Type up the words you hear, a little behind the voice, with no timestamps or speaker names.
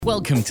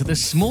Welcome to the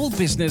Small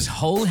Business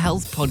Whole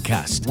Health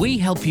Podcast. We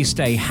help you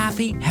stay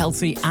happy,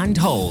 healthy, and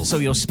whole so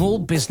your small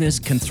business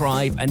can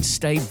thrive and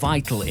stay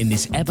vital in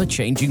this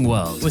ever-changing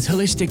world. With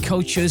holistic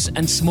coaches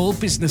and small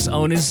business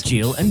owners,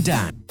 Jill and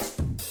Dan.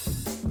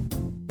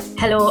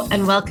 Hello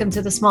and welcome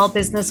to the Small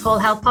Business Whole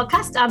Health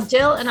Podcast. I'm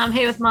Jill and I'm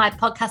here with my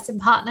podcasting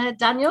partner,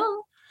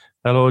 Daniel.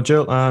 Hello,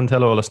 Jill, and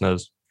hello,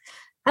 listeners.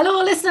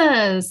 Hello,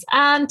 listeners.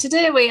 And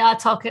today we're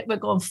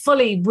going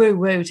fully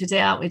woo-woo today,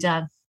 aren't we,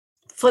 Dan?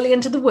 Fully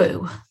into the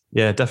woo.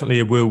 Yeah, definitely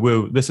a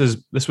woo-woo. This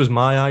was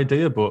my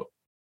idea, but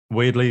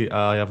weirdly,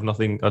 I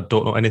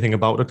don't know anything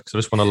about it because I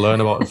just want to learn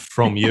about it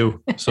from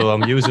you. So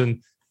I'm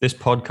using this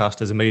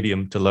podcast as a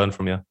medium to learn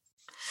from you.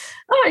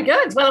 Very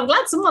good. Well, I'm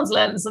glad someone's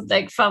learning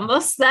something from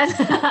us then.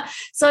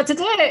 So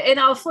today in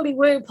our Fully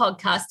Woo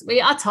podcast,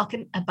 we are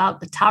talking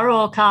about the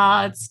tarot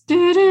cards. You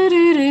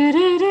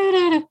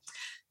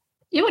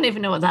wouldn't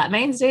even know what that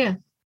means, do you?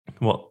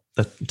 What?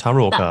 The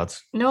tarot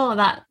cards? No,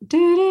 that.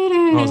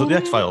 Oh, is it the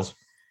X-Files?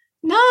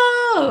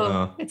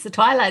 No, It's the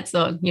Twilight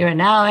Zone. You are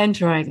now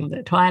entering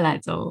the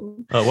Twilight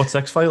Zone. What's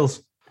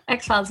X-Files?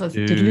 X-Files was... Oh,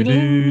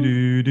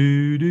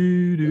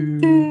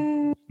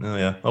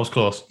 yeah, I was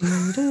close.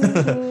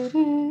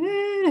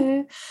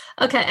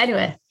 Okay,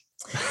 anyway.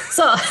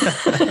 So,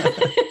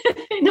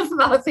 enough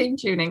about theme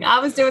tuning. I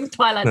was doing the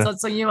Twilight Zone,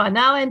 so you are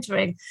now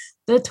entering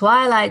the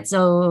Twilight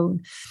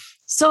Zone.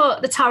 So,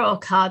 the tarot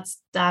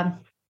cards, Dan.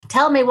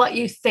 Tell me what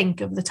you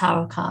think of the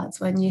tarot cards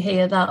when you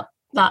hear that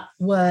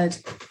word,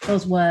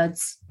 those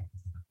words.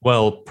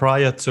 Well,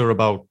 prior to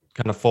about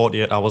kind of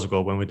 48 hours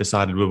ago when we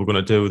decided we were going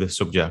to do this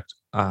subject,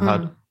 I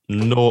had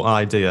no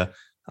idea.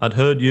 I'd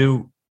heard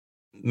you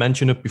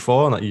mention it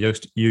before and that you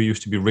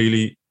used to be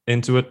really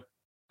into it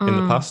in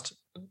the past.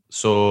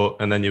 So,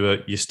 and then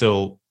you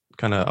still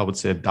kind of, I would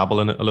say, dabble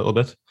in it a little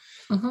bit.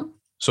 Mm-hmm.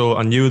 So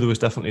I knew there was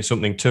definitely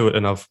something to it,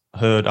 and I've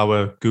heard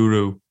our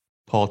guru,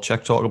 Paul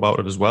Chek, talk about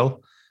it as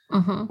well.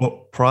 Mm-hmm.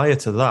 But prior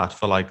to that,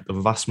 for like the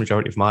vast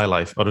majority of my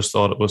life, I just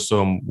thought it was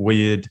some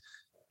weird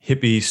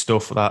hippie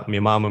stuff that my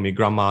mum and my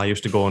grandma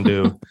used to go and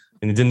do.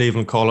 And they didn't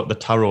even call it the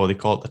tarot, they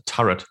called it the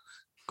tarot.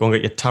 Go and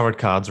get your tarot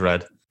cards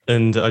read.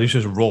 And I used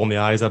to just roll my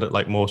eyes at it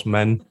like most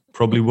men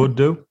probably would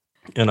do.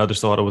 And I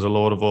just thought it was a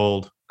load of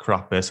old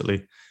crap,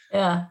 basically.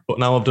 Yeah. But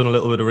now I've done a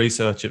little bit of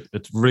research.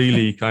 It's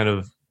really kind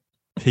of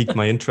piqued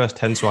my interest,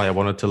 hence why I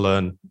wanted to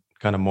learn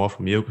kind of more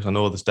from you, because I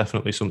know there's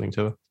definitely something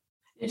to it.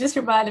 You just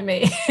reminded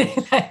me,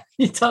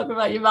 you talk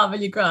about your mum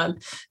and your gran,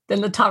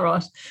 then the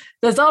tarot.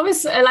 There's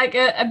always like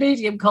a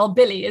medium called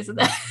Billy, isn't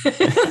there?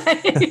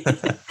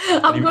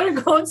 I'm going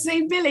to go and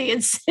see Billy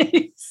and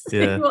see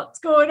what's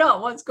going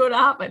on, what's going to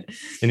happen.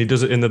 And he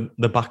does it in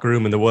the back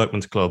room in the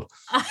workman's club.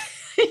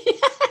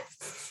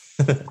 Yes.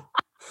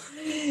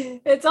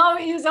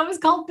 He's always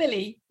called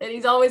Billy, and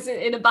he's always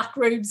in a back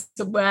room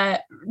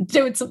somewhere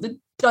doing something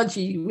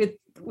dodgy with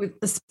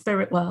the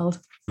spirit world.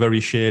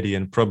 Very shady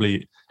and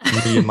probably a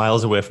million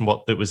miles away from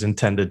what it was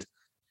intended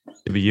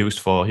to be used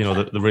for,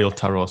 the real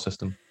tarot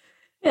system.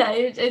 Yeah,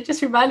 it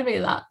just reminded me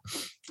of that.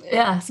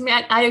 Yeah, so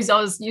I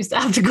always used to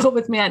have to go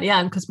with my Auntie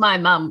Anne because my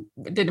mum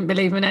didn't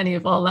believe in any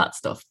of all that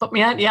stuff. But my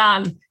Auntie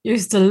Anne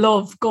used to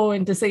love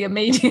going to see a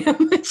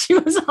medium, and she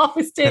was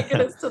always taking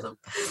us to them.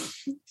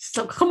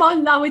 So come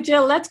on now,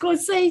 Jill, let's go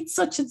see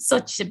such and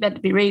such. It meant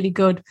to be really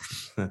good.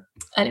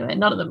 Anyway,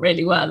 none of them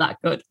really were that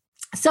good.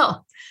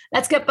 So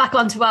let's get back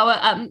onto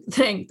our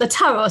thing, the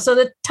tarot. So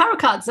the tarot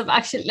cards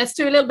let's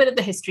do a little bit of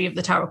the history of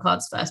the tarot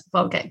cards first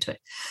before we get into it.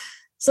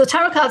 So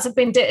tarot cards have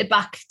been dated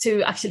back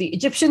to actually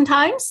Egyptian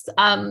times.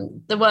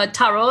 The word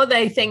tarot,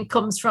 they think,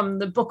 comes from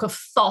the Book of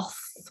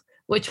Thoth,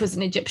 which was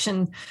an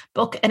Egyptian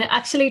book, and it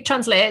actually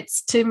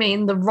translates to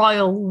mean the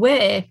royal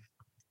way.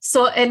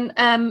 So in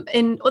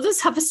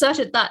others have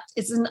asserted that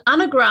it's an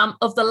anagram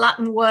of the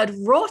Latin word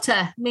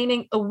rota,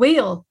 meaning a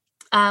wheel.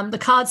 The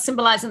cards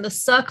symbolizing the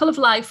circle of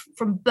life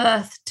from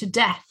birth to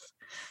death.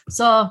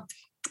 So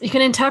you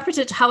can interpret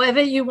it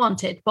however you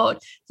want it,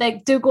 but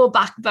they do go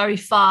back very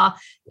far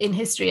in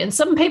history. And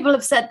some people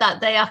have said that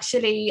they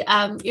actually,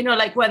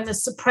 like when the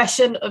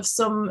suppression of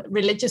some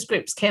religious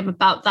groups came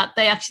about, that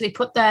they actually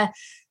put their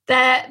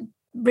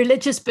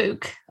religious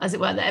book, as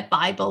it were, their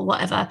Bible,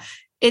 whatever,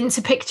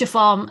 into picture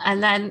form,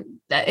 and then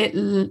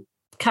it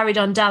carried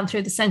on down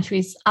through the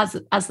centuries as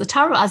the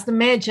tarot, as the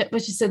major,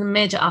 which is the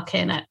major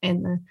arcana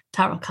in the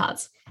tarot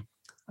cards.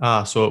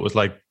 So it was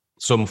like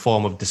some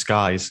form of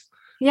disguise.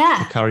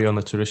 Yeah. To carry on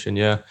the tradition,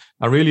 yeah.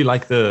 I really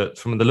like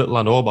from the little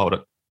I know about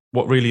it,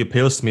 what really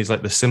appeals to me is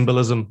like the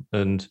symbolism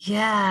and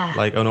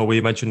like I know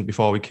we mentioned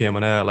before we came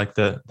on air, like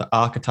the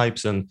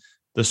archetypes, and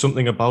there's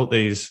something about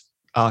these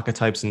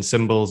archetypes and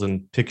symbols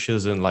and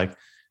pictures and like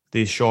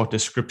these short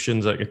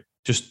descriptions, like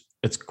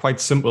it's quite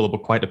simple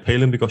but quite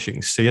appealing because you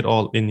can see it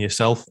all in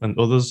yourself and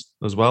others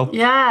as well.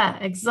 Yeah,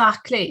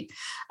 exactly.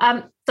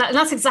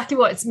 That's exactly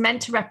what it's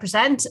meant to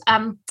represent.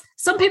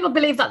 Some people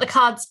believe that the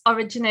cards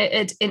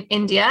originated in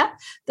India.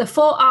 The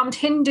four-armed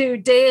Hindu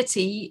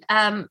deity,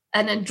 an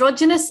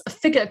androgynous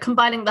figure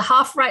combining the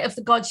half right of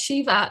the god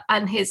Shiva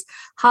and his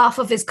half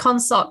of his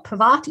consort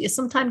Parvati, is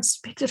sometimes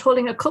depicted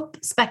holding a cup,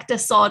 spectre,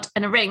 sword,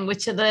 and a ring,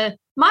 which are the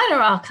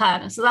minor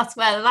arcana. So that's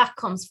where that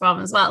comes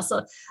from as well.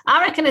 So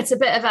I reckon it's a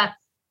bit of an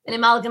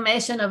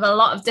amalgamation of a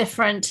lot of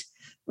different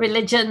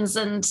religions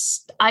and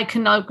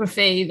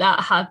iconography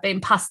that have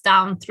been passed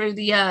down through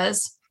the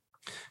years.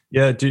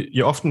 Yeah,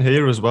 you often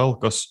hear as well,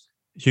 because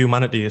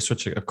humanity is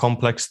such a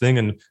complex thing,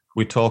 and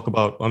we talk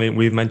about, I mean,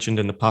 we've mentioned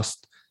in the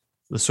past,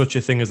 there's such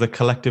a thing as the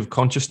collective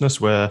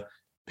consciousness where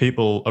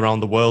people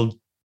around the world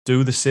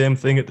do the same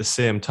thing at the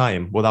same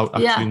time without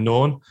actually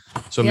knowing.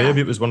 So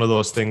maybe it was one of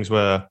those things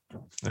where,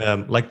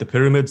 like the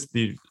pyramids,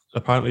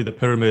 apparently the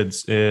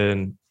pyramids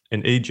in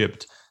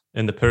Egypt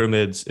and the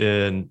pyramids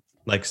in,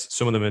 like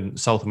some of them in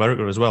South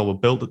America as well, were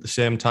built at the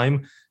same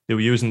time. They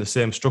were using the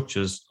same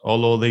structures,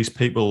 although these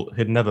people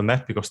had never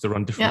met because they were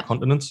on different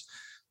continents.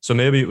 So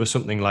maybe it was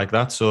something like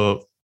that.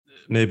 So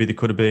maybe they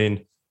could have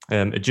been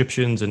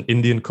Egyptians and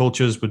Indian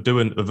cultures were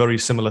doing a very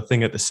similar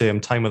thing at the same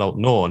time without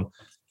knowing.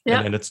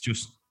 And then it's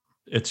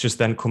just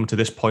then come to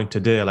this point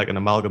today, like an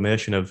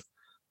amalgamation of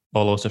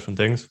all those different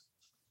things.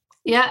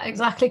 Yeah,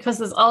 exactly. Because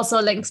there's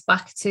also links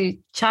back to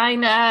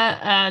China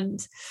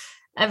and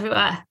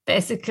everywhere,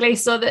 basically,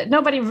 so that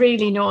nobody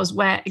really knows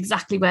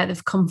exactly where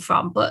they've come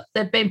from, but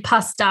they've been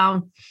passed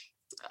down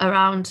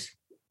around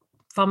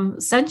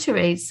from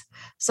centuries.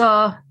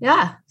 So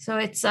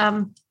it's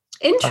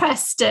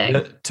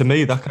interesting. To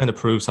me, that kind of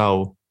proves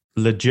how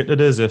legit it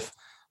is. If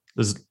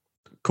there's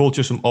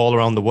cultures from all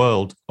around the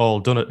world all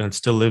done it and it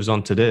still lives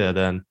on today,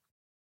 then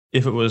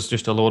if it was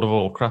just a load of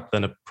old crap,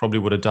 then it probably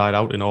would have died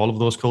out in all of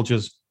those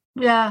cultures.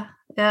 Yeah.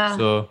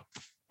 So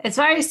it's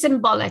very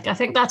symbolic. I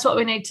think that's what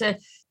we need to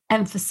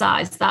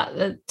emphasize, that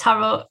the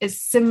tarot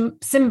is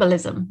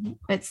symbolism.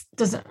 It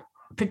doesn't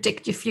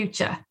predict your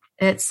future.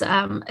 It's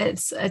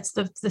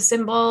the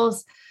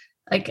symbols,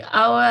 like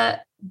our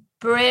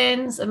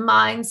brains and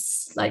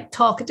minds like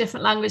talk a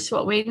different language to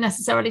what we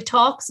necessarily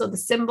talk. So the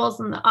symbols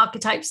and the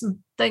archetypes and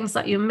things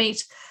that you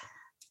meet,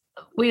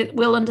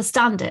 we'll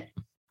understand it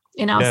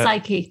in our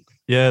psyche.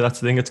 Yeah, that's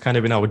the thing. It's kind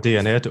of in our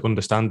DNA to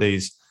understand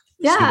these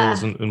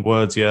symbols and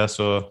words. Yeah,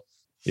 so.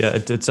 Yeah,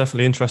 it's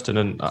definitely interesting,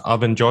 and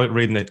I've enjoyed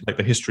reading it, like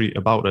the history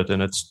about it.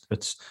 And it's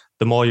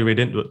the more you read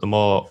into it, the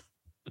more,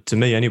 to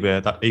me anyway,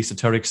 that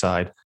esoteric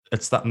side.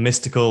 It's that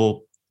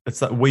mystical, it's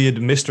that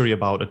weird mystery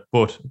about it,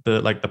 but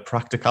the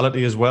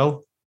practicality as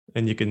well.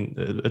 And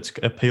it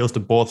appeals to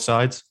both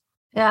sides.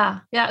 Yeah.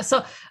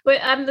 So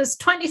there's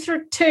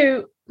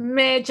 22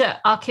 major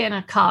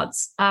arcana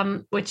cards,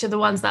 which are the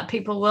ones that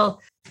people will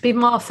be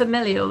more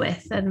familiar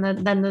with, and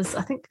then there's,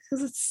 I think,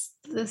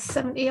 there's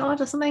 70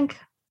 odd or something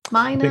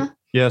minor.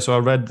 Yeah, so I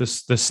read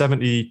there's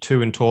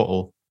 72 in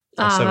total,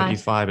 or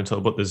 75 in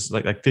total, but there's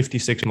like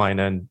 56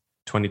 minor and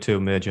 22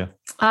 major.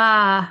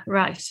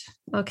 Right.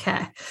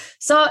 Okay.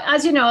 So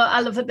as you know, I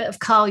love a bit of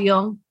Carl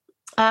Jung,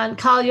 and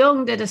Carl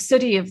Jung did a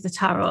study of the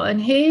tarot,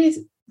 and he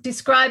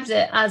describes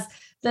it as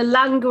the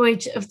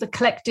language of the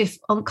collective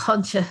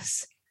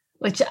unconscious,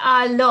 which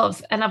I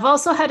love. And I've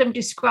also heard him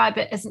describe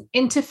it as an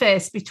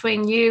interface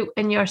between you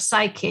and your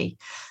psyche.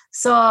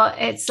 So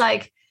it's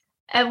like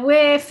a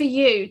way for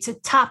you to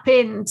tap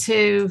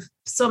into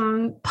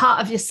some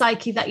part of your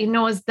psyche that you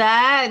know is there.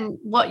 And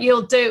what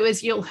you'll do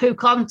is you'll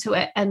hook onto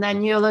it, and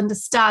then you'll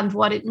understand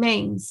what it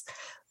means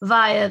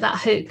via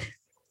that hook.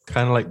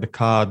 Kind of like the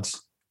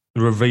cards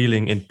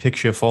revealing in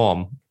picture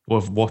form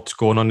of what's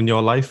going on in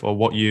your life, or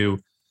what you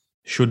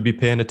should be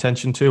paying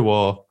attention to,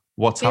 or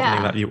what's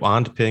happening that you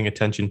aren't paying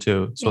attention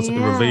to. So it's like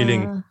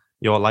revealing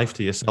your life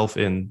to yourself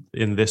in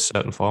this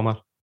certain format.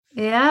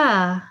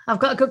 Yeah, I've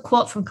got a good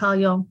quote from Carl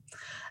Jung.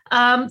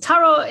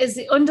 Tarot is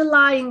the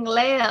underlying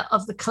layer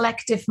of the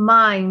collective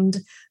mind,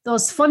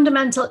 those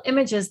fundamental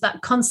images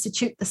that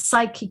constitute the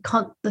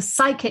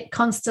psychic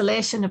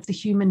constellation of the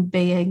human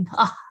being.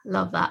 Oh,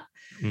 love that.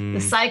 The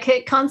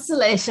psychic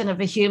constellation of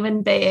a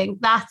human being.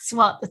 That's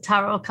what the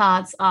tarot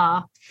cards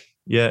are.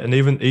 Yeah, and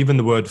even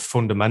the word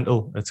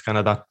fundamental, it's kind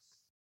of that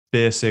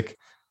basic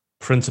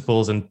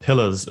principles and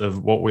pillars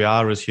of what we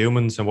are as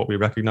humans and what we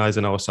recognize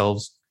in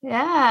ourselves.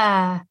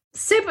 Yeah.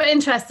 Super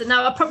interesting.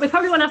 Now, we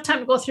probably won't have time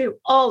to go through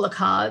all the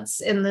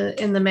cards in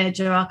the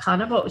major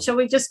arcana, but shall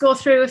we just go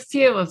through a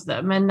few of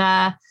them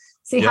and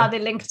see how they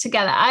link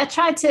together? I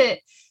tried to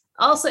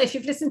also, if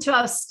you've listened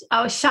to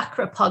our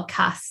chakra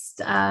podcast,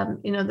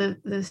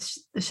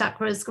 the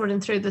chakras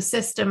running through the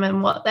system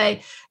and what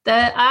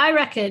I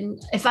reckon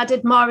if I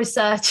did more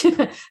research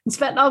and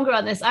spent longer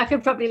on this, I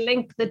could probably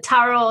link the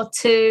tarot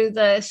to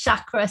the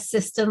chakra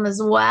system as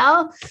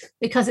well,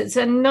 because it's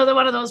another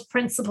one of those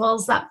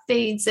principles that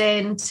feeds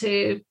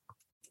into,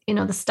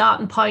 the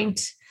starting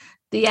point,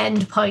 the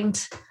end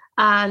point,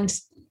 and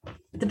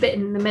the bit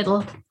in the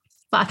middle.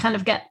 But I kind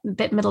of get a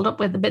bit middled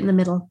up with the bit in the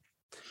middle.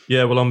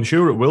 Yeah, well, I'm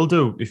sure it will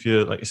do if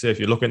you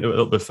look into it a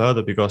little bit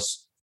further,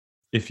 because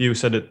if you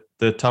said it,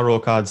 the tarot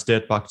cards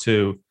date back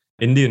to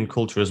Indian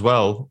culture as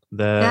well.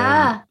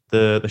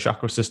 The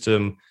chakra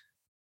system,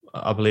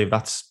 I believe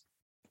that's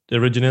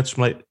originates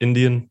from like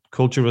Indian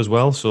culture as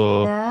well.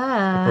 So it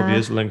probably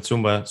is linked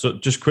somewhere. So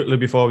just quickly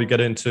before we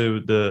get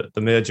into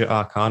the major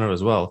arcana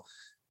as well,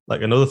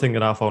 like another thing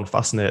that I found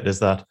fascinating is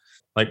that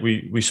like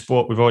we've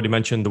already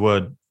mentioned the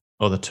word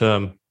or the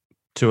term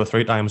 2 or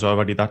 3 times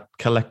already, that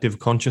collective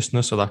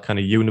consciousness or that kind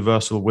of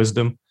universal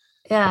wisdom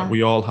that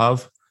we all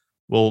have.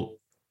 Well,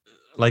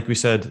 like we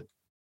said,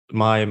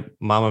 my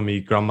mama, me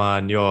grandma,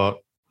 and your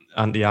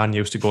Auntie Anne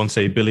used to go and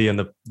see Billy in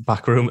the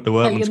back room at the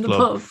Workman's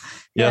Club.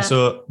 Yeah.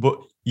 So, but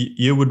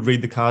you would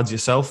read the cards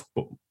yourself,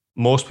 but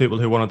most people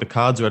who wanted the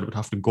cards read would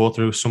have to go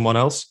through someone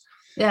else.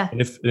 Yeah.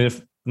 And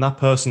if that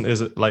person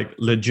is like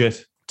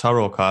legit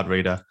tarot card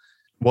reader,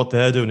 what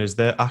they're doing is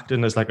they're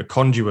acting as like a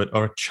conduit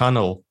or a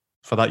channel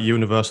for that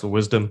universal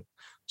wisdom.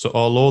 So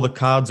although the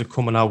cards are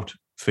coming out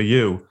for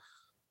you,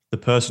 the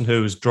person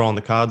who's drawn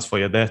the cards for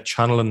you, they're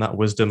channeling that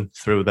wisdom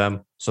through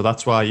them. So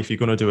that's why if you're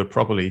going to do it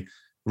properly,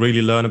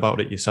 really learn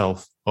about it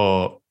yourself,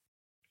 or,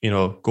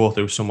 go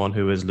through someone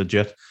who is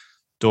legit.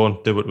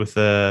 Don't do it with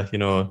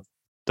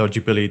dodgy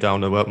Billy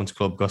down the Workman's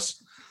Club,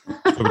 because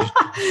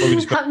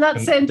I'm not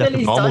saying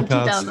Billy's dodgy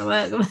down the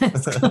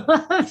Workman's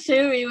Club. I'm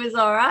sure he was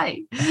all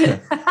right.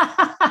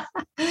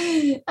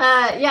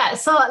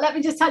 So let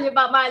me just tell you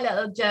about my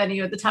little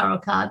journey with the tarot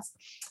cards.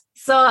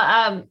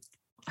 So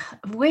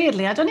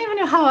weirdly, I don't even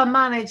know how I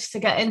managed to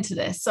get into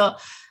this. So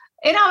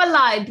in our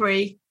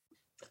library,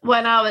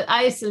 when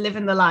I used to live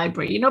in the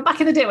library, back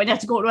in the day when you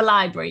had to go to a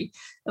library,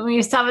 and we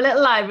used to have a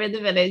little library in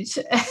the village.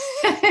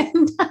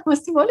 And I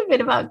must have only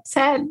been about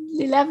 10,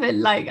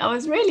 11, like I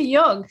was really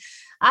young.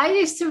 I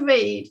used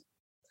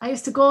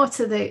to go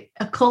to the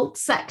occult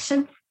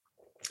section.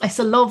 I used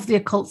to love the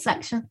occult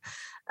section.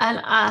 And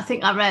I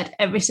think I read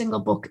every single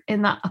book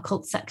in that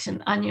occult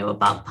section. I knew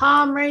about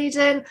palm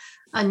reading.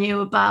 I knew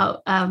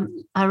about,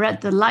 I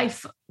read the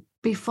Life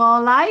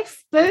Before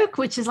Life book,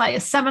 which is like a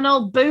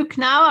seminal book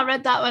now. I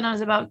read that when I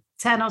was about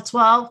 10 or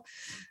 12,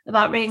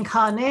 about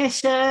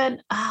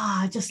reincarnation.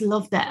 I just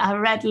loved it. I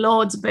read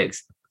loads of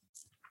books.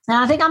 And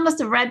I think I must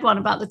have read one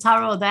about the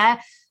tarot there.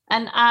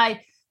 And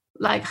I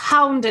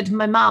hounded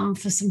my mum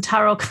for some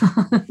tarot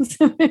cards.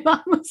 My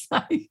mum was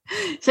like,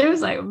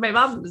 my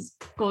mum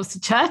goes to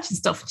church and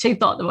stuff. She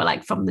thought they were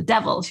like from the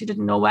devil. She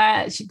didn't know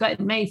where she got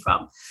me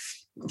from.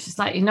 She's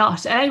like, you're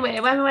not. Anyway,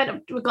 when we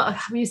went,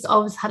 we used to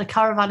always had a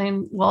caravan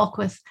in walk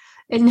with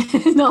in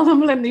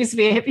Northumberland. There used to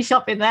be a hippie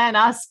shop in there, and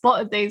I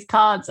spotted these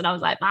cards, and I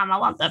was like, Mum, I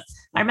want them.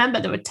 I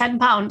remember they were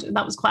 £10, and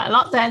that was quite a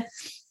lot then.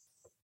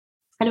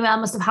 Anyway, I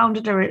must have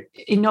hounded her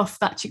enough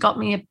that she got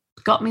me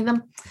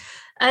them.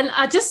 And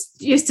I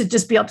just used to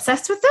just be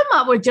obsessed with them.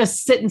 I would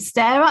just sit and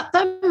stare at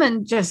them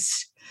and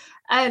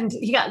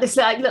you got this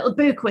little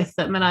book with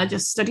them, and I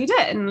just studied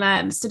it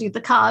and studied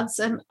the cards,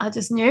 and I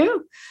just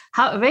knew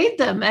how to read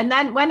them. And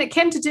then when it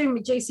came to doing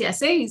my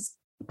GCSEs,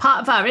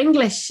 part of our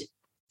English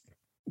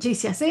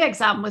GCSE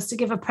exam was to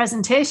give a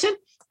presentation.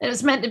 It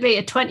was meant to be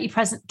a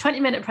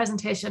 20-minute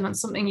presentation on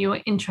something you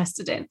were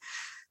interested in.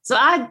 So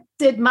I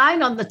did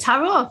mine on the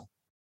tarot,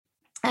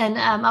 and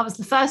I was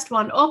the first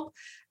one up.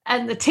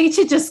 And the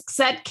teacher just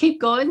said, keep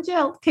going,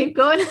 Jill, keep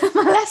going.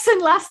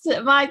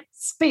 My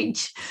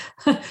speech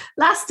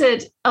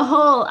lasted a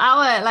whole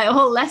hour, like a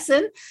whole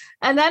lesson.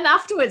 And then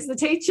afterwards, the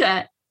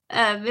teacher,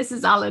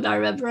 Mrs. Allen, I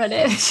remember her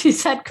name, she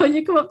said, can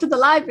you come up to the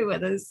library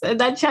with us? And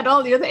then she had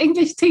all the other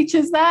English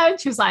teachers there.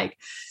 And she was like,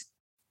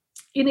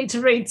 you need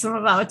to read some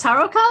of our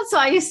tarot cards. So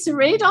I used to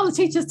read all the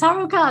teachers'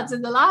 tarot cards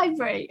in the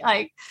library.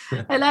 And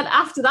then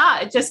after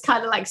that, it just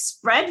kind of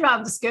spread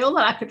around the school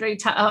that I could read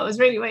tarot. It was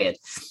really weird.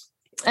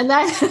 And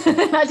then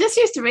I just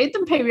used to read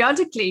them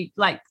periodically.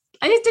 I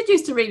did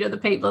used to read other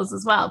people's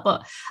as well,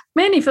 but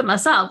mainly for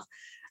myself.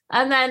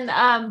 And then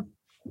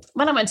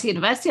when I went to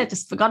university, I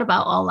just forgot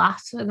about all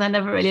that, and I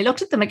never really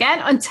looked at them again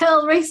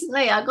until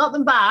recently. I got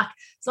them back.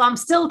 So I'm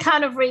still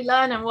kind of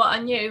relearning what I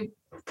knew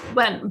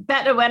went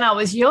better when I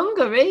was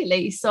younger,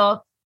 really.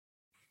 So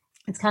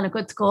it's kind of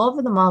good to go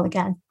over them all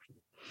again.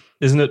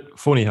 Isn't it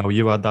funny how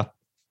you had that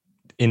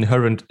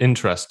inherent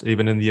interest,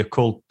 even in the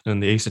occult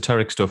and the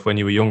esoteric stuff when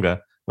you were younger,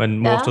 when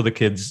most other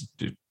kids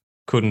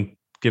couldn't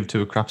give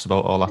two craps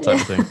about all that type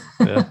of thing.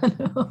 Yeah.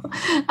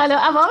 I know.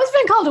 I've always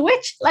been called a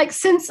witch.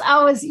 Since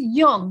I was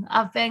young,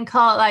 I've been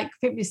called,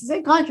 people used to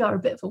say, God, you're a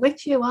bit of a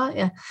witch, you aren't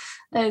you?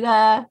 And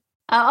I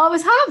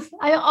always have.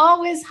 I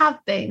always have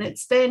been.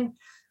 It's been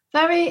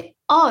very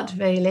odd,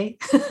 really.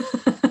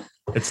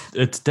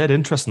 It's dead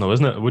interesting though,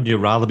 isn't it? Wouldn't you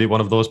rather be one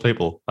of those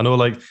people? I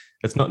know,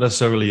 it's not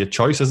necessarily a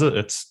choice, is it?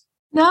 It's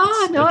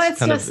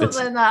just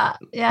something that,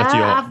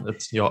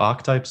 it's your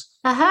archetypes.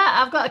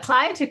 I've got a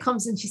client who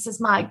comes and she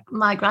says,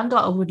 my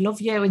granddaughter would love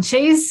you. And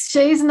she's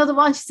another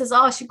one. She says,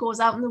 she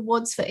goes out in the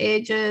woods for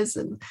ages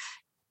and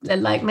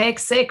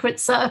makes sacred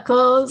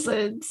circles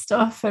and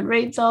stuff and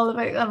reads all of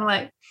it. I'm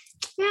like,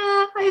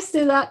 yeah, I used to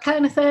do that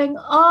kind of thing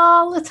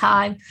all the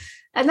time.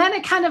 And then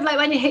it kind of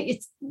when you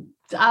hit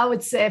I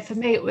would say for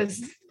me, it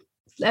was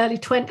early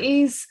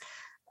 20s.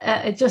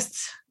 It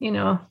just,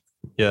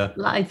 Yeah.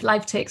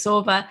 Life takes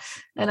over.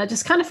 And I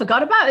just kind of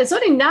forgot about it. It's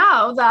only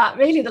now that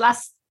really the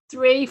last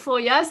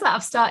 3-4 years that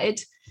I've started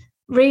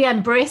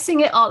re-embracing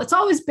it all. It's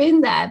always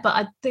been there, but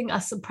I think I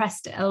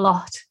suppressed it a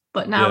lot.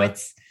 But now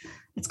it's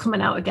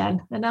coming out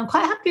again. And I'm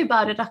quite happy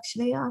about it,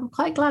 actually. I'm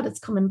quite glad it's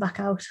coming back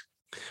out.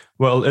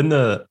 Well, in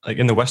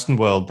the Western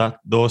world, that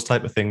those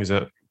type of things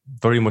are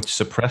very much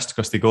suppressed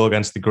because they go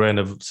against the grain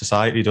of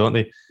society, don't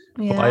they?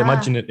 Yeah. But I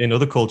imagine it in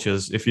other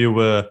cultures, if you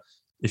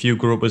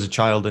grew up as a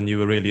child and you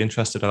were really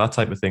interested in that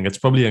type of thing, it's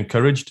probably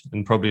encouraged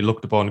and probably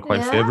looked upon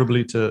quite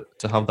favorably to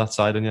have that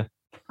side in you.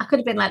 I could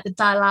have been like the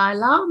Dalai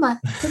Lama,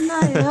 couldn't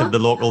I? You know? The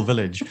local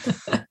village.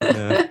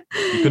 Yeah.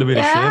 You could have been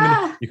a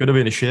shaman. You could have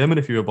been a shaman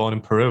if you were born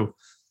in Peru.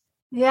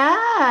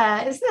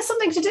 Yeah. Is there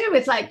something to do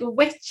with like a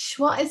witch?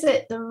 What is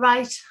it? The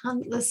right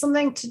hand? There's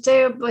something to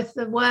do with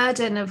the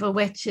wording of a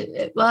witch.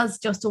 It was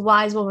just a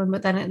wise woman,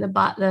 but then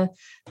the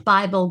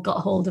Bible got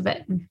hold of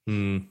it.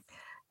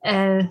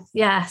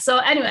 So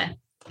anyway,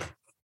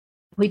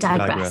 we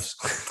digress.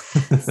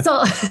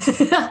 So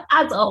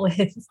as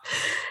always.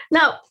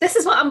 Now, this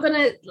is what I'm going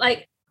to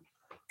like.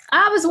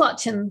 I was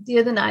watching the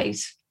other night.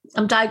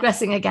 I'm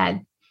digressing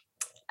again.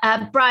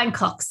 Brian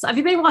Cox. Have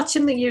you been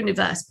watching the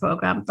Universe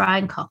program,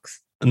 Brian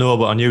Cox? No,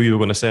 but I knew you were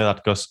going to say that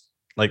because,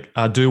 like,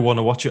 I do want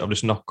to watch it. I've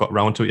just not got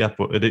around to it yet.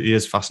 But it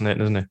is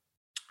fascinating, isn't it?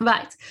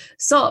 Right.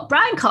 So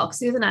Brian Cox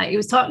the other night, he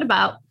was talking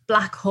about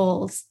black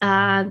holes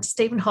and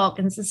Stephen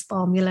Hawking's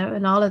formula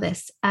and all of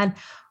this. And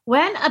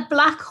when a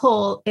black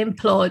hole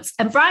implodes,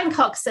 and Brian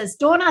Cox says,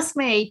 "Don't ask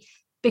me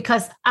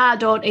because I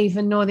don't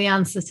even know the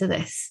answer to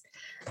this."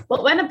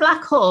 But when a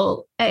black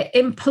hole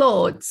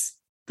implodes,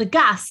 the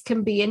gas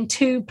can be in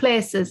two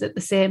places at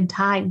the same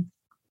time.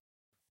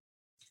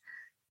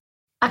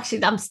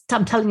 Actually,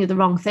 I'm telling you the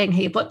wrong thing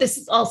here, but this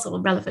is also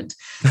relevant.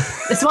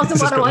 This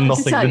wasn't what I wanted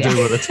to tell you. Nothing to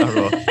do with the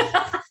tarot.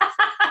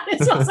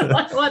 This wasn't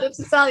what I wanted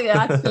to tell you,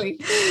 actually.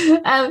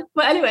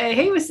 But anyway,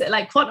 he was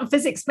like, quantum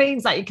physics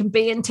means that you can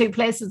be in two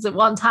places at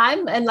one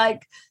time, and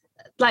like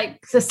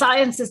the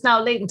science is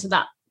now leading to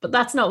that. But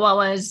that's not what I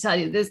wanted to tell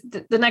you.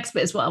 The next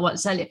bit is what I want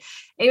to tell you.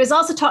 He was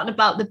also talking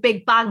about the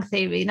Big Bang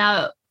Theory.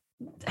 Now,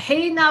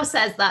 he now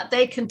says that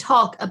they can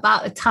talk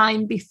about a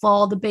time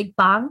before the Big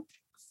Bang.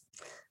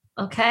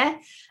 Okay.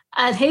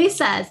 And he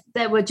says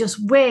there were just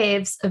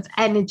waves of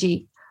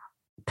energy,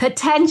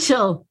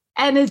 potential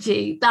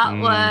energy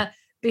that were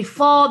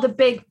before the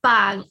Big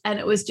Bang. And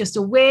it was just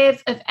a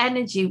wave of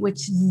energy,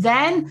 which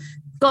then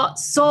got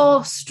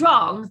so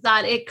strong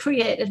that it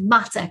created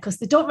matter, because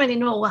they don't really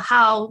know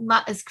how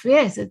matter is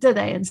created, do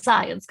they, in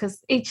science?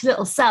 Because each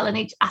little cell and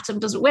each atom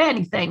doesn't weigh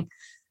anything.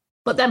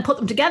 But then put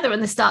them together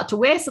and they start to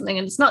weigh something.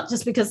 And it's not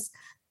just because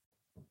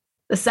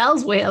the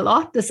cells weigh a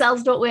lot. The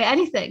cells don't weigh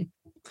anything.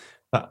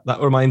 That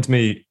reminds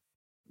me,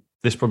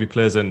 this probably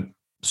plays in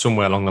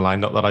somewhere along the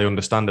line, not that I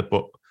understand it,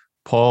 but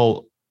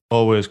Paul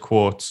always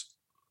quotes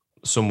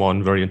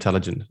someone very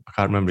intelligent. I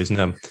can't remember his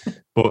name,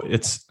 but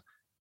it's,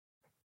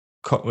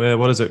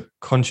 what is it?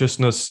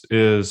 Consciousness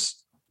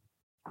is,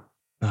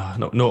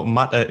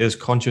 matter is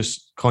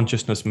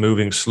consciousness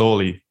moving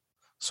slowly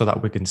so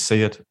that we can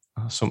see it.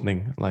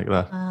 Something like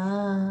that.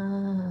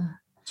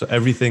 So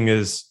everything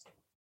is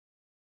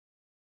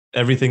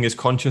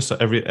conscious. So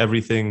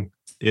everything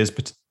is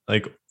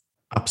like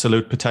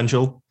absolute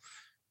potential,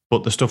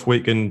 but the stuff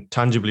we can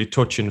tangibly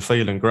touch and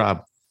feel and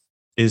grab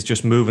is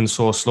just moving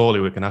so slowly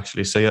we can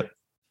actually see it.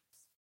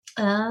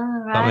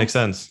 Right. That makes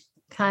sense.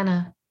 Kind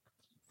of.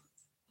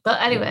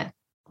 But anyway,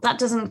 that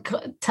doesn't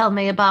tell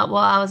me about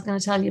what I was going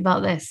to tell you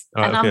about this.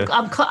 Right, and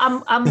okay.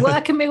 I'm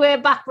working my way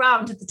back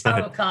round to the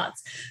tarot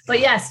cards. But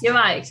yes, you're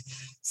right.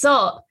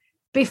 So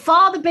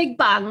before the Big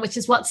Bang, which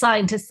is what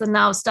scientists are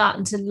now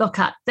starting to look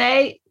at,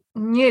 they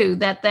knew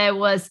that there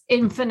was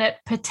infinite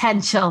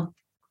potential.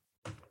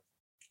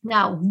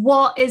 Now,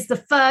 what is the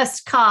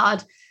first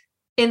card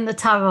in the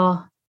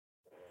tarot?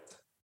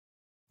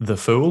 The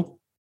Fool.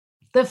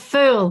 The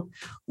Fool.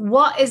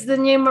 What is the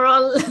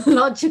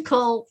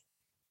numerological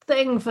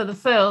thing for the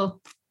Fool?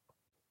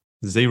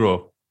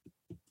 0.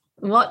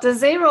 What does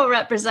 0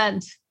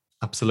 represent?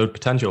 Absolute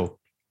potential.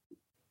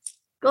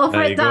 Go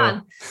for it,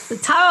 Dan. The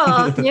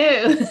tarot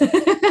knew.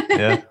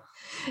 Yeah.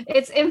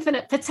 It's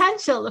infinite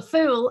potential. The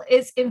Fool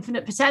is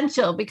infinite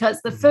potential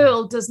because the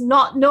Fool does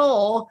not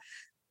know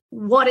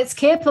what it's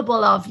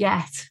capable of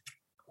yet.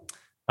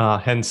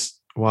 Hence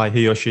why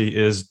he or she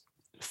is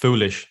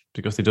foolish,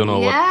 because they don't know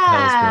what the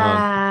hell's going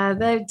on.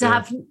 They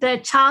have their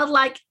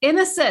childlike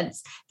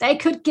innocence. They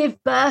could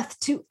give birth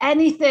to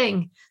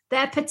anything.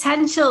 Their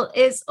potential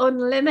is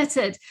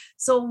unlimited.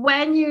 So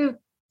when you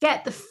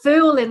get the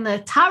Fool in the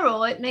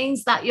tarot, it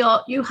means that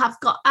you have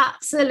got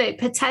absolute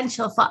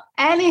potential for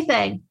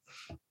anything.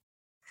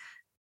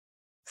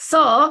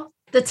 So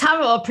the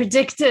tarot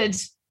predicted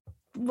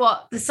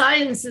what the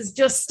science is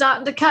just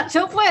starting to catch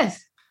up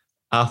with.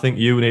 I think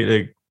you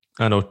need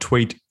to,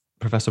 tweet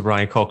Professor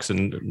Brian Cox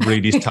and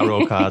read his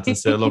tarot cards and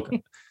say, look,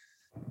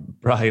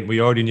 Brian,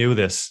 we already knew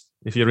this.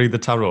 If you read the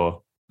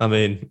tarot I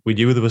mean, we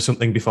knew there was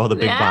something before the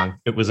Big Bang.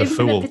 It was a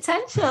fool.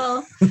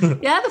 Potential.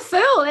 Yeah, the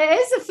fool. It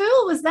is. The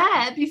fool was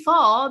there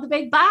before the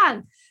Big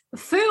Bang. The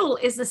fool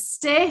is a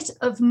state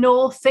of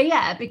no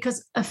fear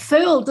because a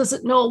fool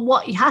doesn't know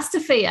what he has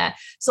to fear.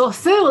 So a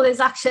fool is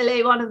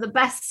actually one of the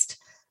best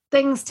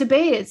things to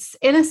be. It's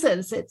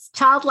innocence. It's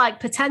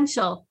childlike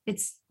potential.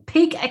 It's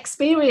peak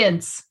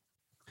experience.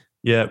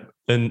 Yeah,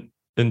 and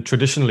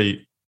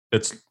traditionally,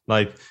 it's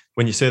like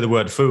when you say the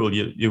word fool,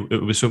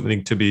 it was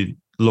something to be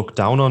looked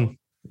down on,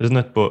 isn't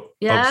it? But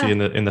obviously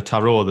in the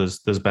tarot,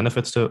 there's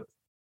benefits to it.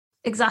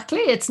 Exactly.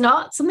 It's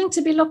not something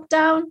to be looked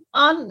down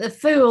on. The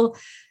fool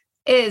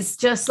is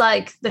just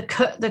like the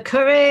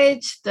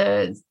courage,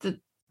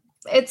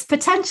 it's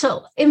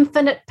potential,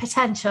 infinite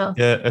potential.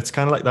 Yeah, it's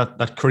kind of like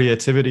that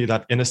creativity,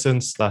 that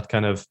innocence, that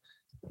kind of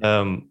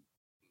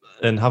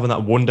and having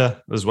that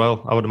wonder as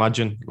well. I would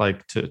imagine,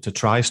 like to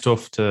try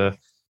stuff. It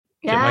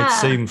might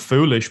seem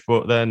foolish,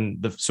 but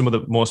then some of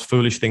the most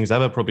foolish things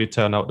ever probably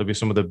turn out to be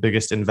some of the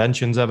biggest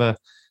inventions ever.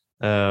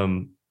 Do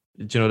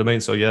you know what I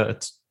mean? So yeah,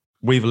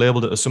 we've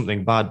labeled it as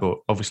something bad, but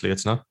obviously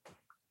it's not.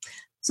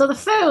 So the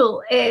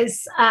fool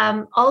is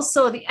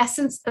also the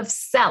essence of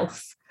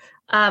self.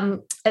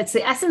 It's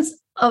the essence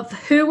of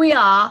who we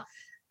are,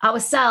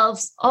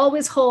 ourselves,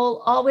 always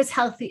whole, always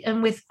healthy,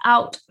 and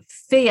without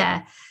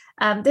fear.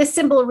 This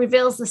symbol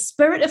reveals the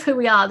spirit of who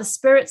we are, the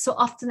spirit so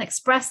often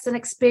expressed and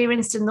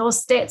experienced in those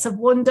states of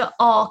wonder,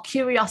 awe,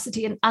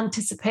 curiosity, and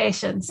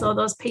anticipation. So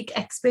those peak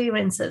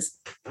experiences.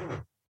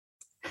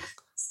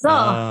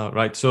 So,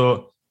 right.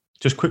 So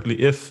just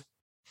quickly, if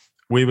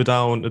we were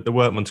down at the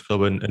Workman's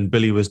Club and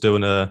Billy was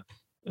doing a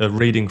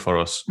reading for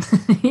us.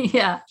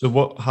 Yeah. So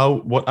what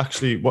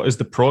is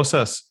the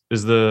process?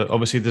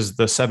 Obviously there's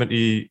the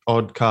 70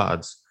 odd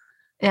cards.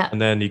 Yeah. And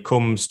then he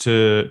comes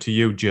to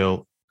you,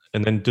 Jill.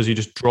 And then does he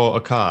just draw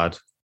a card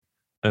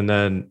and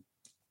then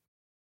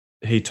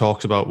he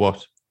talks about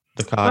what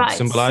the card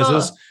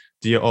symbolizes? So,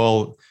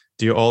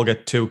 do you all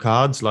get two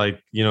cards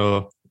like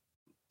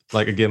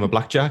a game of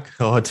blackjack?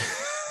 Or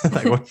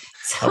like what's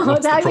now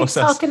the process?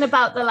 We're talking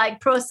about the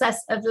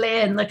process of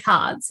laying the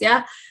cards,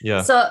 yeah?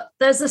 Yeah. So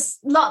there's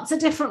lots of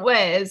different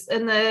ways.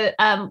 And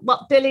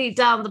what Billy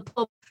down the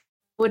pub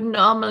would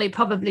normally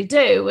probably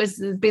do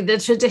is be the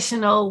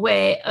traditional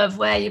way of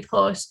where you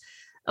put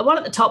one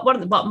at the top, one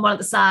at the bottom, one at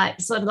the side,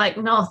 sort of like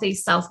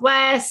northeast,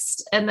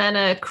 southwest, and then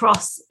a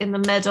cross in the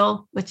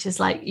middle, which is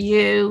like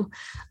you,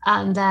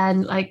 and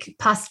then like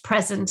past,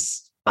 present,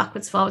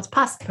 backwards, forwards,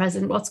 past,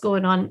 present, what's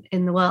going on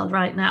in the world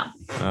right now.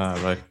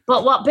 Right.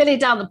 But what Billy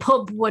down the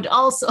pub would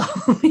also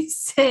be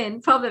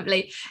saying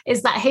probably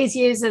is that he's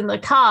using the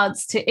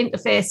cards to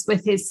interface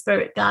with his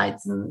spirit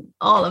guides and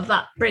all of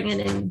that, bringing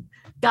in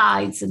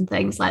guides and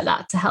things like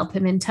that to help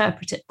him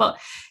interpret it. But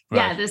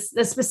yeah, there's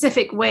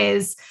specific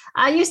ways.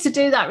 I used to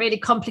do that really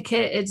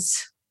complicated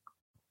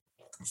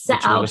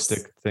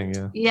setups thing,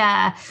 yeah.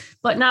 Yeah,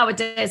 but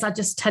nowadays I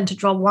just tend to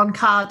draw one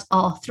card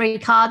or three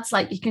cards.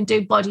 Like you can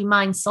do body,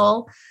 mind,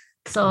 soul.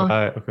 So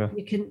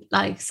you can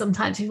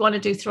sometimes if you want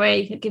to do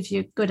three, it gives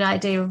you a good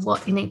idea of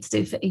what you need to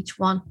do for each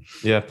one.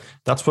 Yeah,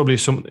 that's probably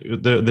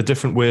the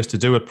different ways to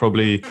do it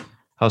probably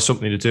has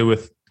something to do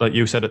with, like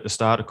you said at the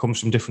start, it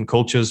comes from different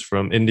cultures,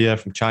 from India,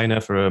 from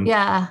China,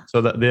 so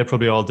that they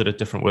probably all did it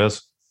different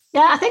ways.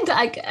 Yeah, I think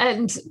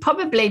and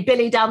probably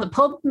Billy down the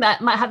pub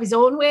might have his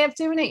own way of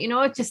doing it.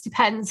 It just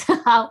depends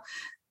how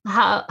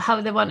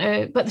they want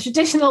to. But the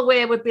traditional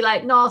way would be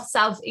like north,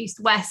 south, east,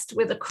 west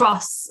with a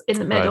cross in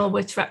the middle,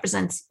 which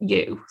represents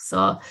you.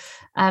 So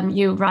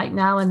you right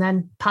now, and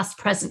then past,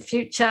 present,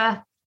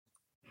 future.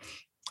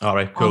 All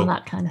right, cool. All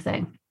that kind of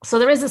thing. So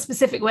there is a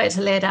specific way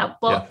to lay it out,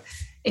 but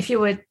if you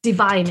were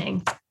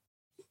divining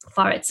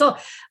for it. So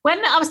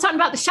when I was talking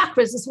about the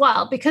chakras as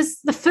well,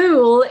 because the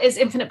Fool is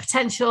infinite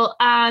potential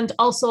and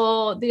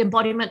also the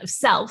embodiment of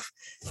self,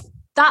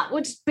 that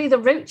would be the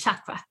root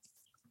chakra.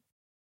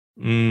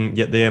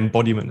 Yet the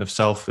embodiment of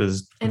self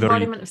is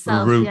embodiment of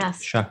self, root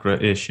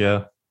chakra-ish,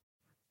 yeah.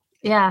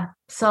 Yeah,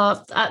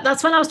 so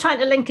that's when I was trying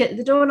to link it.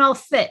 They don't all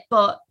fit,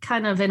 but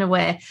kind of in a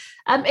way.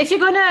 If you're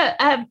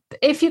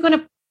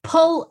gonna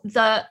pull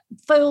the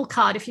Fool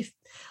card,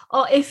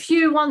 if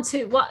you want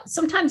to, what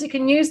sometimes you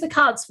can use the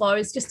cards for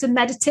is just to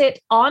meditate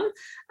on.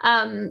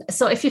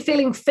 So if you're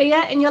feeling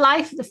fear in your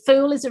life, the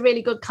Fool is a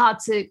really good card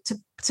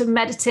to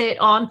meditate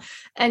on.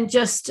 And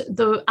just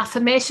the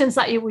affirmations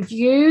that you would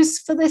use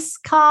for this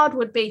card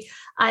would be,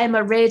 I am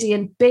a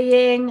radiant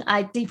being.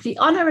 I deeply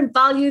honor and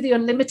value the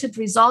unlimited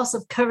resource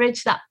of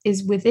courage that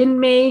is within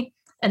me.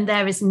 And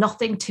there is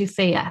nothing to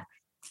fear.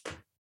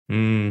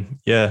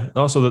 Yeah.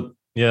 Also,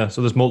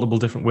 so there's multiple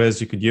different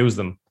ways you could use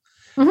them.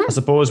 Mm-hmm. I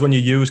suppose when you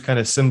use kind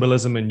of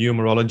symbolism and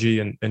numerology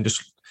and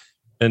just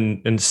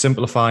in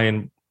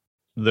simplifying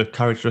the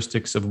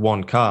characteristics of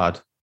one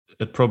card,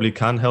 it probably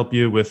can help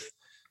you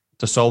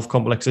to solve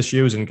complex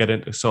issues and get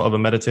into sort of a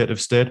meditative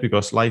state,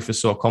 because life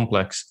is so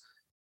complex.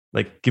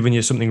 Like giving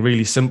you something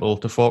really simple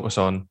to focus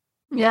on,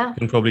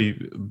 can probably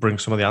bring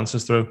some of the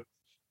answers through.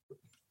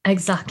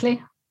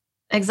 Exactly.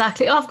 Oh,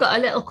 I've got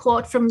a little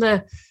quote from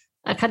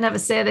I can never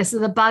say this,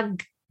 is the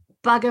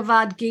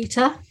Bhagavad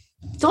Gita.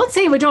 Don't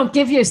say we don't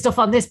give you stuff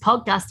on this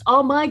podcast.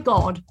 Oh my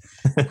God.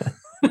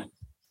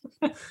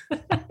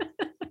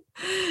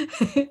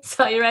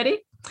 So you ready?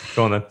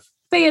 Go on then.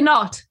 Fear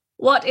not.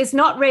 What is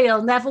not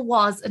real never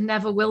was and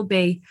never will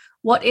be.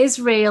 What is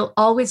real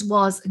always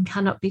was and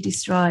cannot be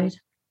destroyed.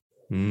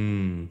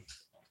 That's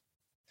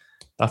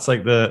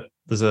like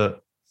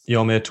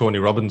your mate Tony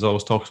Robbins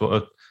always talks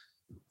about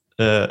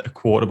a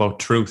quote about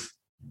truth.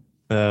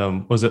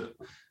 Was it?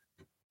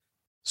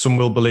 Some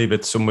will believe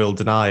it, some will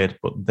deny it,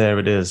 but there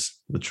it is,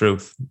 the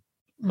truth.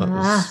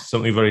 That's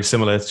something very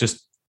similar. It's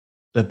just,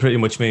 it pretty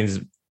much means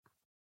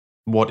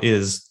what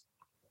is.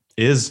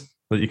 That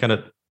you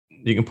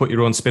can put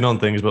your own spin on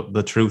things, but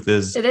the truth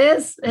is. It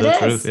is. The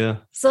truth, yeah.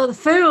 So the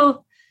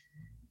fool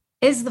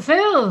is the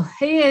fool.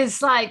 He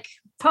is like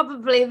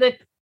probably the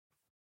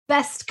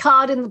best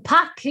card in the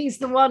pack. He's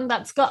the one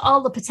that's got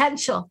all the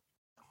potential.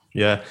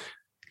 Yeah.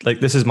 Like,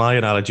 this is my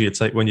analogy.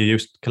 It's like when you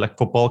used to collect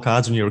football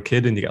cards when you were a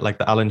kid and you get like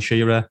the Alan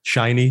Shearer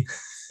shiny.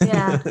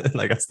 Yeah.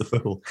 Like, that's the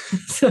fool.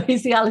 So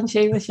he's the Alan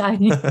Shearer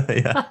shiny.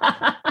 Yeah.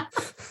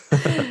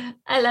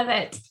 I love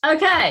it.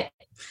 Okay.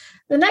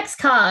 The next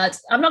card,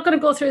 I'm not going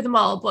to go through them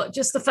all, but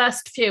just the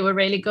first few are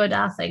really good,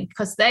 I think,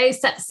 because they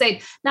set the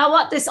scene. Now,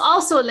 what this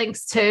also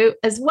links to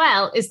as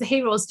well is the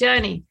hero's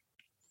journey.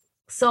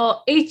 So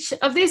each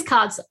of these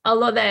cards,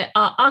 although they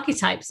are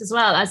archetypes as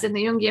well, as in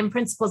the Jungian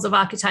principles of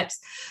archetypes.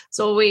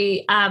 So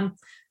we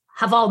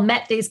have all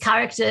met these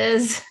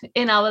characters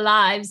in our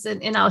lives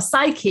and in our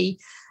psyche,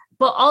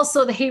 but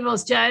also the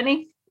hero's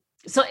journey.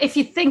 So if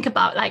you think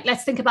about, like,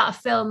 let's think about a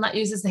film that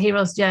uses the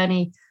hero's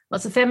journey.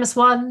 What's the famous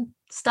one?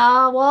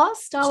 Star Wars?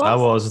 Star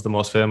Wars is the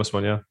most famous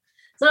one, yeah.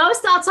 So it always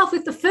starts off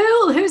with the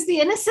fool, who's the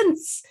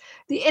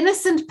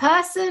innocent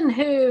person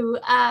who,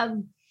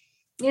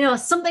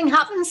 something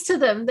happens to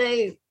them.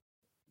 They,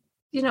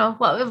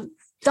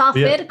 Darth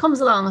Vader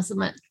comes along or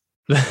something.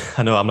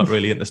 I know I'm not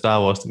really into Star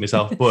Wars to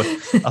myself, but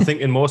I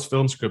think in most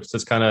film scripts,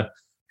 it's kind of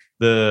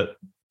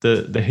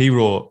the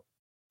hero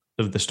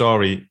of the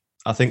story.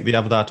 I think they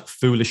have that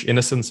foolish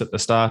innocence at the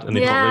start, and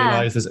they don't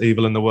realize there's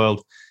evil in the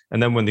world.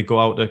 And then when they go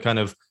out to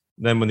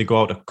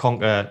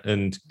conquer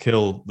and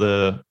kill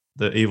the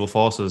evil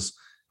forces,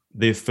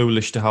 they're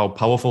foolish to how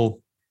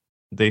powerful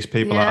these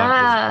people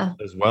are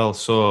as well.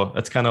 So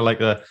it's kind of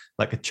like a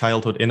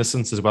childhood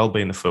innocence as well,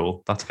 being a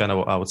fool. That's kind of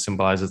what I would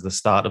symbolize as the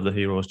start of the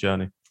hero's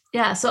journey.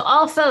 Yeah, so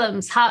all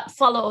films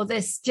follow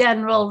this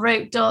general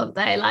route, don't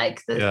they?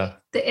 Like the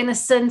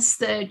innocence,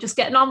 they're just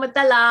getting on with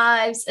their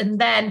lives, and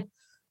then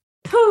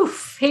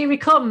poof, here he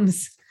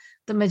comes.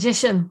 The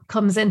magician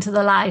comes into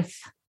the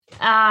life.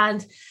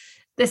 And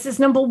this is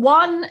number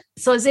one.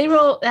 So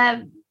zero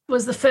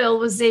was the fool,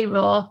 was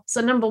zero.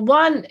 So number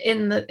one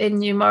in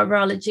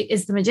numerology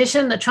is the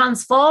magician, the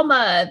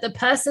transformer, the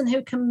person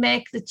who can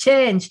make the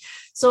change.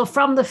 So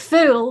from the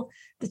fool,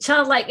 the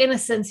childlike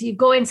innocence, you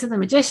go into the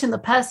magician, the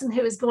person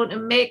who is going to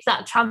make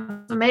that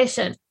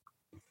transformation.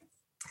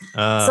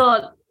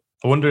 So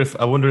I wonder if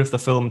the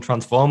film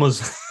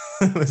Transformers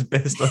was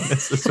based on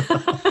this as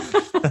well.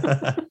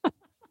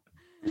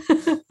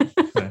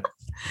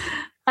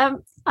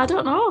 I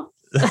don't know.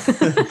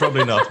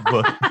 Probably not,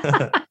 but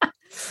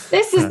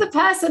this is the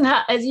person,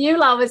 as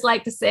you always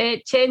like to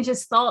say,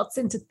 changes thoughts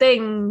into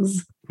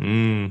things.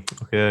 Okay,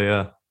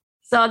 yeah.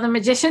 So the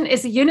magician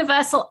is a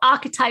universal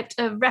archetype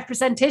of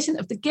representation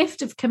of the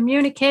gift of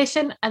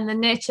communication and the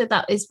nature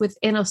that is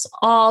within us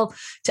all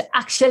to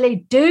actually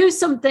do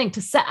something,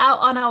 to set out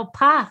on our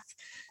path.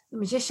 The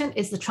magician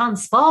is the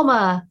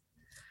transformer.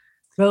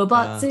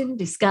 Robots in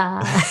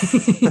disguise.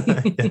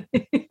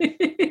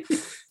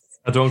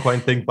 I don't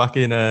quite think back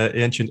in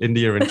ancient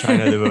India and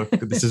China,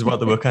 this is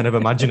what they were kind of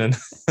imagining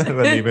when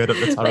they made up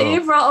the tarot. But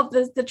you brought up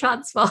the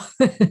transform.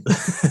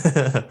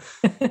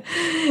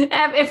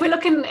 If we're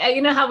looking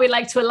at, how we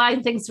like to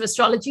align things to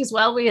astrology as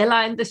well, we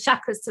align the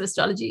chakras to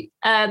astrology.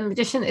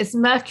 Magician is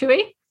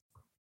Mercury,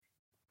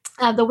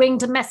 the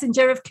winged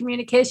messenger of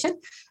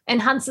communication,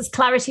 enhances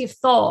clarity of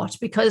thought,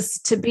 because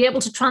to be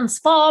able to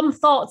transform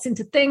thoughts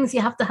into things,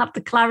 you have to have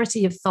the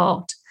clarity of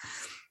thought.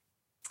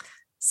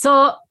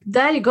 So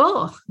there you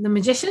go. The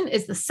magician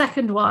is the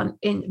second one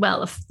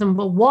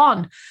number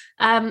one.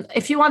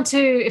 If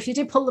you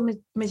do pull the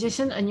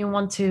magician and you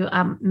want to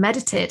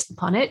meditate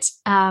upon it,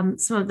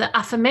 some of the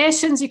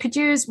affirmations you could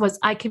use was,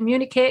 I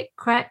communicate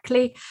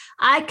correctly.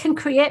 I can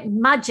create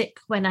magic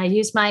when I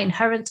use my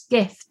inherent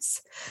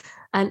gifts.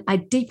 And I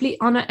deeply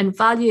honor and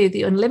value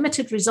the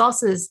unlimited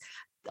resources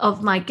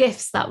of my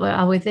gifts that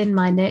are within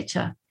my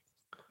nature.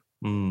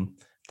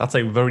 That's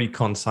a very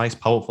concise,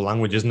 powerful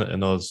language, isn't it,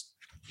 in those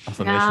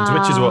affirmations,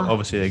 which is what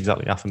obviously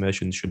exactly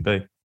affirmations should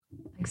be.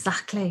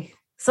 Exactly.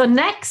 So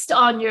next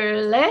on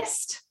your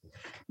list,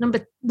 number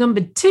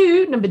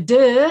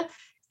two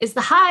is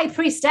the high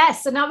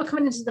priestess. So now we're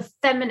coming into the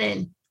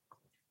feminine.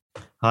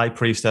 High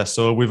priestess.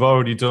 So we've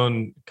already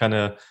done kind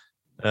of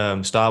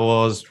Star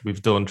Wars,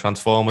 we've done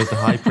Transformers. The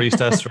high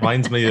priestess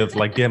reminds me of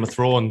like Game of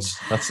Thrones.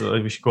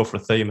 We should go for a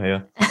theme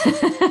here.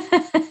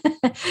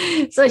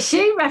 So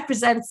she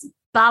represents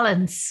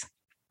balance.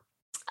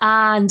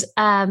 And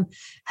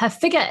her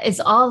figure is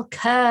all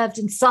curved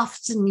and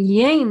soft and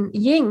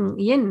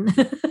yin.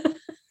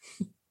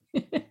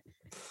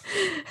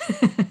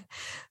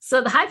 So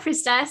the high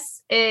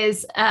priestess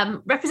is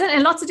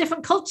representing lots of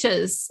different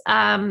cultures.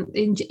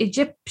 In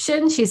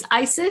Egyptian, she's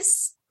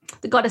Isis,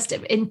 the goddess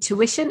of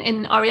intuition.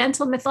 In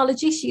Oriental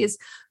mythology, she is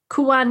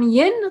Kuan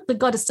Yin, the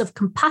goddess of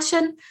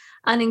compassion.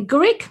 And in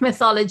Greek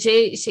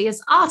mythology, she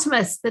is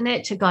Artemis, the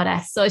nature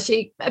goddess. So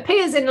she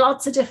appears in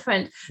lots of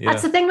different...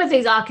 That's the thing with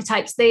these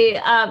archetypes. They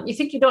you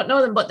think you don't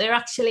know them, but they're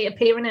actually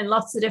appearing in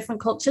lots of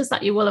different cultures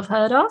that you will have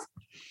heard of.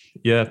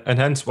 Yeah, and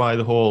hence why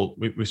the whole...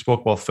 We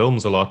spoke about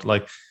films a lot.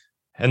 Like,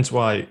 hence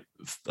why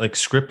like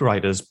script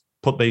writers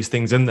put these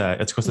things in there.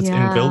 It's because it's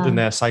inbuilt in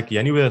their psyche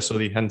anyway. So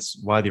hence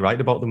why they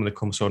write about them and it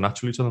comes so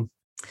naturally to them.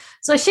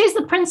 So she's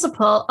the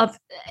principle of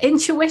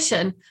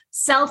intuition,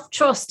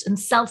 self-trust, and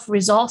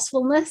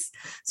self-resourcefulness.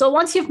 So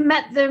once you've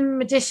met the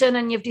magician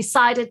and you've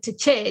decided to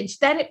change,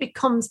 then it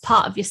becomes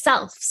part of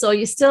yourself. So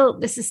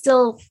this is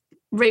still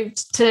root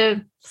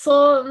to,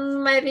 so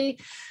maybe,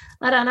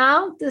 I don't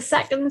know, the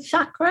second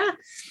chakra.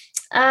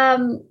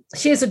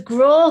 She is a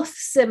growth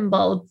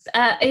symbol.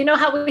 You know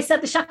how we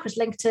said the chakras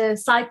linked to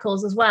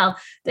cycles as well?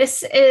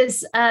 This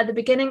is the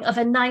beginning of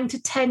a 9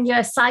 to 10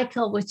 year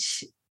cycle,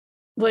 which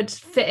would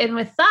fit in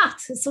with that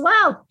as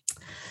well.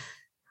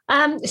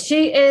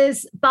 She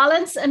is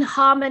balance and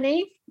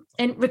harmony,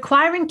 in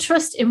requiring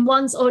trust in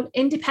one's own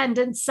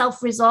independence,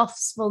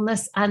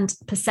 self-resourcefulness, and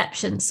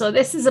perception. So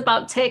this is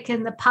about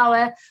taking the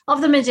power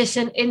of the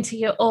magician into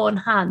your own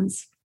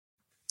hands.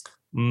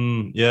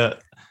 Yeah.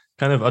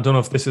 Kind of, I don't know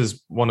if this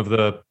is one of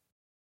the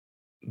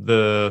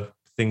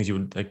things you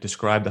would like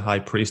describe the high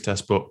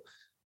priestess, but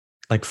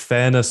like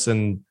fairness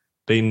and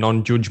being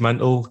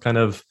non-judgmental, kind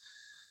of,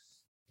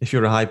 if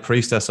you're a high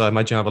priestess, I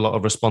imagine you have a lot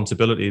of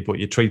responsibility, but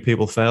you treat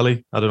people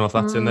fairly. I don't know if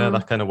that's in there.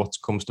 That's kind of what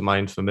comes to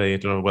mind for me. I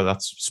don't know whether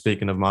that's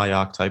speaking of my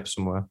archetype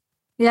somewhere.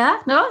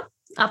 Yeah, no,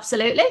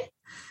 absolutely.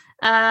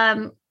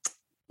 Yeah,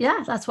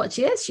 that's what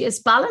she is. She is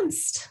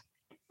balanced.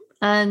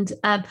 And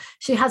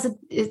she has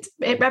it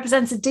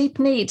represents a deep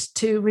need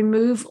to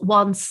remove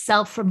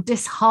oneself from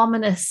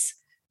disharmonious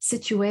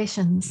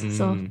situations.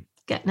 So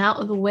getting out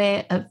of the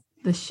way of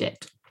the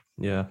shit.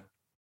 Yeah.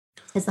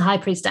 Is the high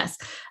priestess.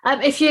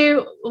 If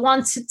you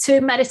wanted to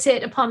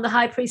meditate upon the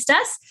high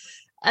priestess,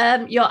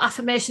 your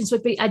affirmations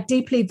would be: I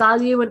deeply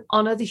value and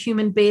honor the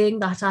human being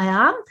that I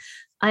am.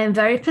 I am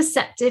very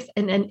perceptive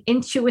and an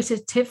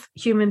intuitive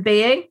human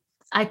being.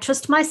 I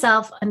trust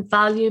myself and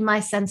value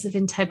my sense of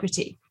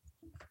integrity.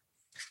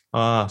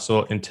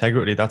 So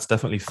integrity, that's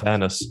definitely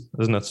fairness,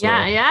 isn't it? So,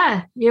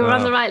 yeah. You were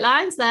on the right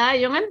lines there,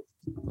 young'un.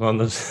 On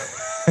the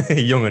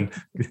young'un.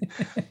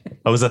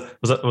 Was that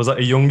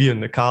a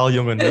Jungian, a Carl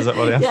Jungian? Is that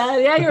what I am?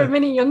 Yeah, you're a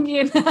mini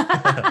Jungian.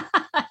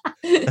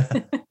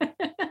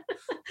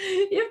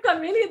 You've got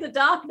really in the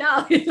dark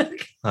now.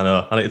 I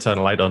know. I need to turn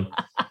a light on.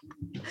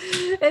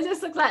 It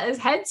just looks like his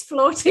head's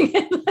floating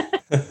in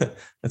there.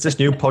 It's this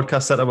new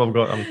podcast setup I've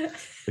got.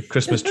 The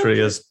Christmas tree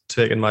has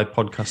taken my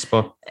podcast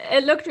spot.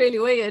 It looked really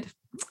weird.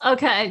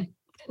 Okay,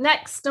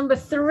 next, number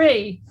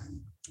 3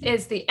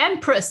 is the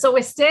Empress. So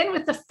we're staying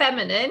with the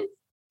feminine.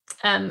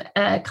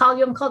 Carl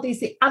Jung called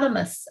these the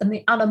animus and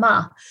the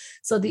anima.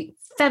 So the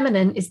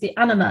feminine is the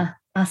anima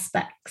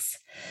aspects.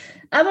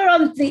 And we're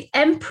on the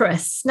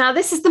Empress. Now,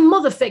 this is the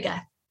mother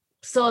figure.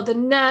 So the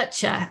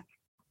nurture,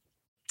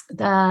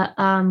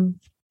 the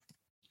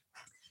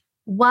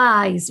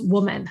wise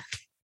woman.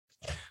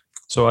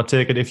 So I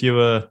take it if you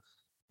were,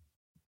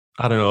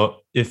 I don't know,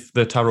 if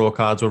the tarot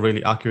cards were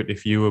really accurate,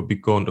 if you were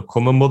going to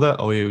become a mother,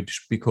 or you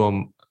just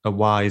become a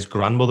wise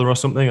grandmother or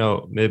something,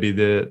 or maybe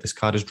this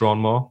card is drawn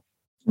more.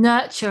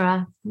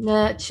 Nurturer,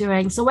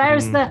 nurturing. So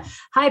whereas the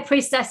high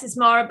priestess is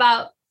more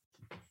about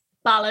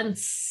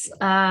balance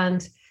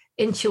and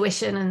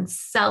intuition and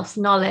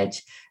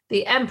self-knowledge,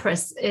 the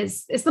Empress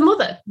is the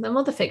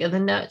mother figure, the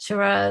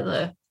nurturer,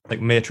 the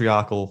like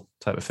matriarchal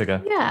type of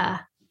figure.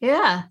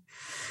 Yeah.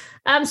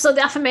 So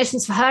the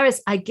affirmations for her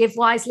is: I give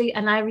wisely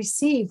and I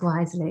receive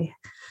wisely.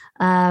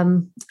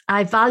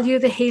 I value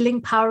the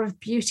healing power of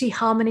beauty,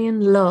 harmony,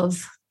 and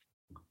love.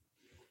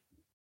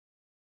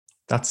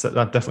 That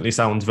definitely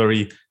sounds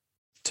very,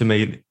 to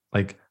me,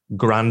 like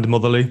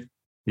grandmotherly.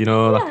 You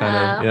know, that kind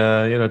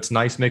of, you know, it's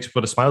nice, makes you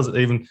put a smile.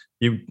 Even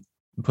you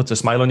puts a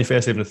smile on your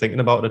face even thinking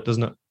about it,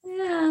 doesn't it?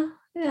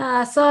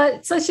 Yeah.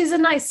 So she's a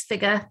nice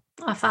figure,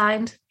 I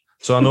find.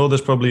 So I know there's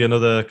probably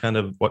another kind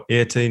of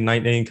 18,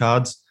 19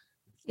 cards.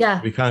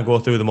 Yeah. We can't go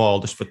through them all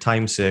just for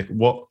time's sake.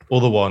 What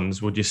other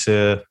ones would you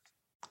say?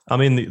 I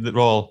mean, they're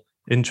all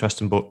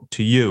interesting, but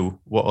to you,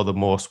 what are the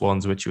most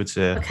ones which you would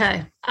say?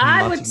 Okay.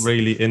 That's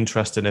really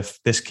interesting. If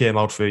this came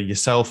out for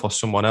yourself or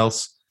someone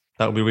else,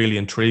 that would be really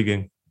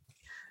intriguing.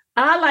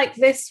 I like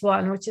this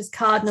one, which is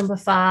card number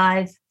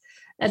 5.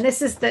 And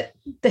this is the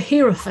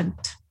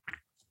Hierophant.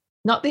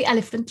 Not the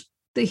elephant,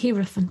 the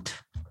Hierophant.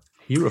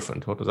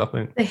 Hierophant, what does that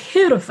mean? The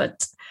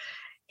Hierophant.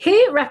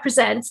 He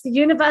represents the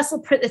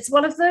universal, it's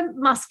one of the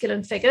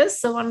masculine figures,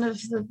 so one of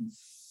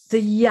the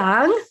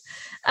yang,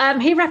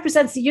 He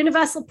represents the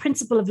universal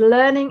principle of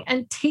learning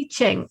and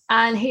teaching,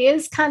 and he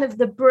is kind of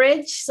the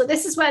bridge. So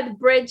this is where the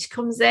bridge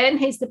comes in.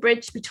 He's the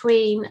bridge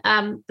between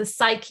the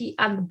psyche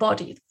and the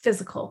body,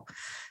 physical.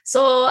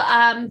 So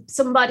a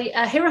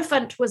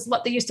Hierophant was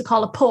what they used to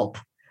call a pope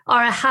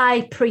or a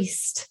high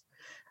priest.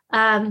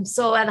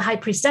 So the high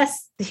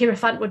priestess, the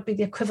Hierophant would be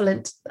the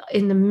equivalent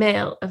in the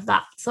male of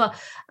that. So I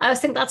always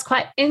think that's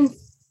quite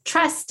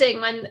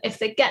interesting if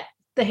they get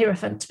the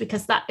Hierophant,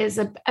 because that is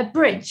a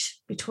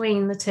bridge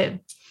between the two.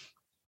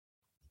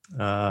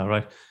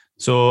 Right.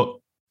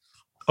 So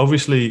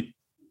obviously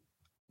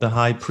the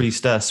high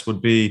priestess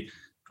would be,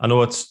 I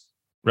know it's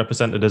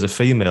represented as a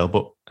female,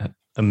 but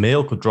a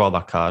male could draw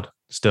that card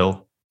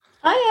still.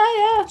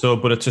 Oh, yeah. So,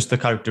 but it's just the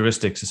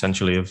characteristics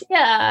essentially of...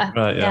 Yeah,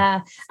 right,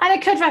 yeah. And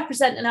it could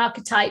represent an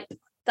archetype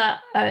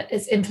that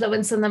is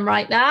influencing them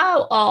right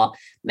now, or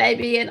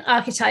maybe an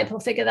archetypal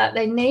figure that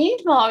they need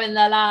more in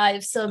their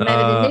lives. So maybe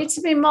they need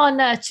to be more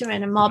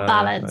nurturing and more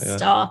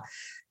balanced, or,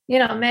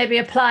 maybe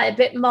apply a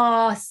bit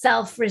more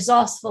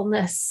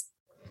self-resourcefulness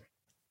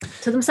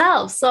to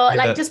themselves. So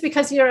just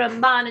because you're a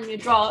man and you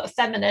draw a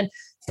feminine,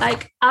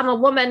 like I'm a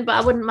woman, but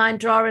I wouldn't mind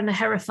drawing a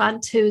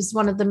Hierophant who's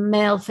one of the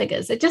male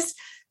figures. It just,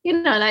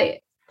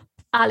 like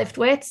I lift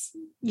weights,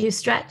 you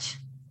stretch.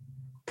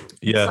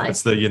 Yeah,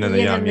 it's the yin and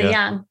the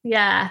yang.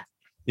 Yeah.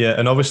 Yeah,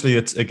 and obviously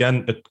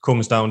it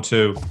comes down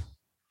to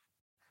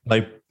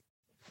like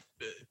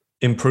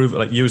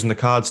using the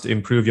cards to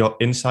improve your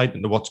insight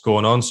into what's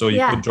going on. So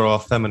you could draw a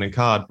feminine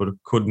card, but it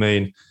could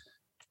mean,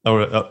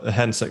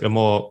 hence like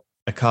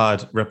a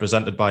card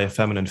represented by a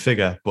feminine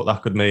figure, but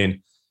that could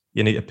mean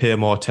you need to pay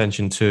more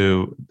attention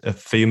to a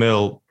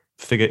female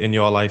figure in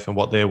your life and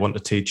what they want to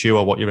teach you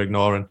or what you're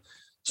ignoring.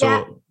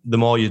 So the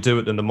more you do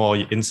it, then the more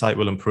your insight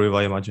will improve,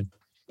 I imagine.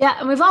 Yeah,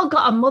 and we've all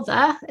got a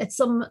mother at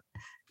some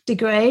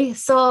degree.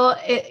 So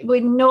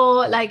we know,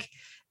 like,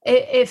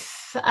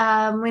 if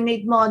we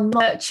need more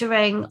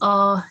nurturing,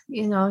 or,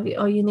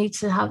 or you need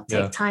to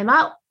take time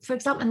out, for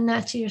example, and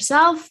nurture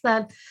yourself,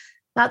 then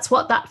that's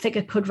what that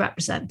figure could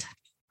represent.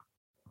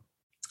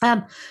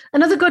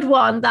 Another good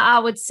one that I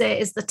would say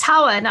is the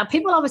Tower. Now,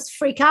 people always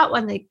freak out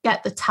when they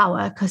get the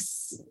Tower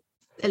because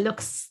it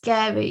looks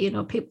scary,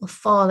 people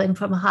falling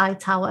from a high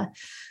tower.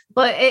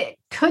 But it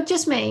could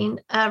just mean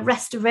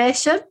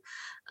restoration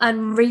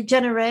and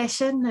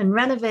regeneration and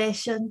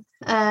renovation.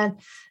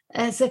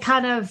 It's a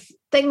kind of,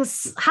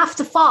 things have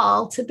to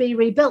fall to be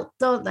rebuilt,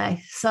 don't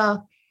they?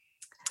 So,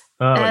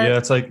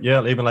 it's like,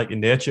 even like in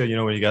nature,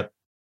 when you get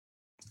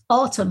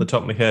autumn. At the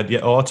top of my head,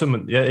 autumn,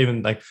 and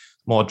even like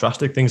more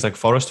drastic things like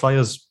forest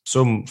fires.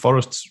 Some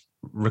forests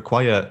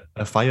require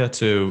a fire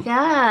to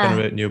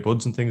generate new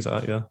buds and things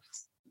like that.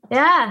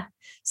 Yeah.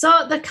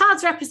 So the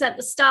cards represent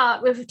the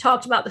start. We've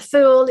talked about the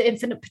Fool, the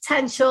infinite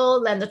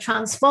potential, then the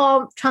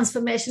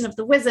transformation of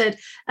the Wizard.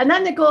 And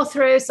then they go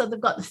through, so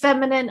they've got the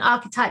feminine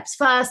archetypes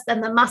first,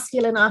 then the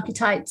masculine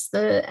archetypes,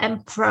 the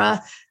Emperor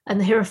and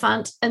the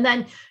Hierophant. And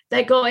then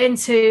they go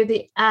into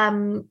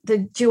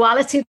the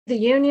duality, the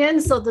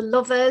union. So the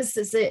Lovers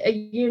is a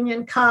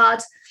union card.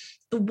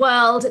 The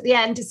World at the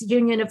end is the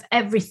union of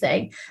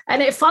everything.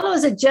 And it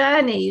follows a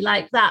journey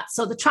like that.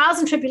 So the trials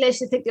and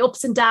tribulations, I think the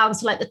ups and downs,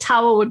 so like the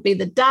Tower would be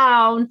the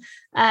down,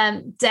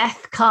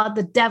 Death card,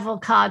 the Devil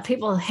card.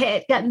 People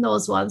hate getting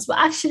those ones. But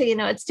actually,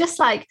 it's just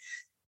like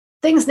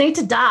things need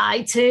to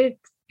die to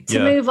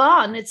move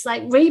on. It's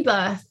like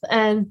rebirth.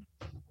 And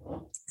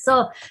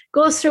so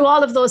goes through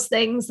all of those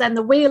things. Then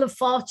the Wheel of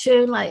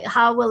Fortune, like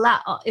how will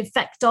that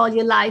affect all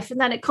your life?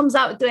 And then it comes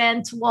out at the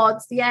end,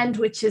 towards the end,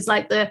 which is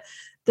like the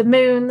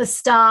moon, the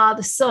star,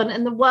 the sun,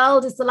 and the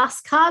World is the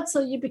last card. So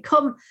you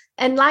become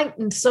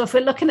enlightened. So if we're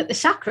looking at the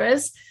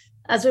chakras,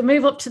 as we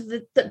move up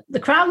to the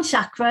crown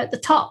chakra at the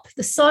top,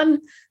 the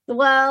sun, the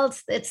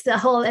world, it's the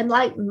whole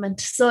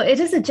enlightenment. So it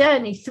is a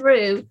journey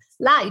through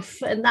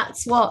life. And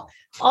that's what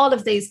all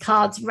of these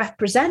cards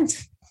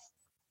represent.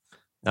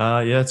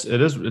 It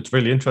is. It's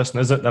really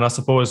interesting, isn't it? And I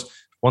suppose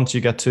once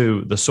you get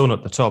to the sun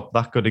at the top,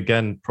 that could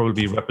again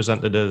probably be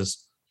represented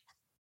as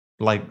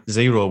like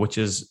 0, which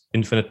is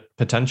infinite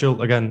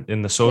potential again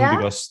in the sun,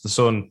 because the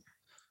sun,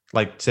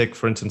 like take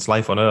for instance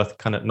life on Earth,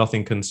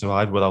 nothing can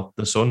survive without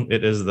the sun.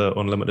 It is the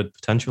unlimited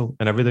potential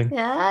and everything. So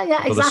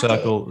exactly. The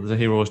circle, the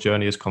hero's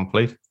journey is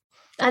complete.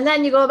 And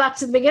then you go back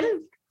to the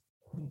beginning.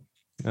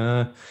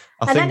 I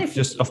think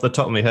just off the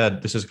top of my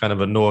head, this is kind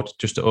of a note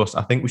just to us.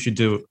 I think we should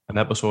do an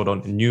episode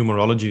on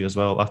numerology as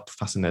well. That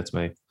fascinates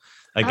me.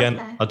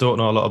 Again, I don't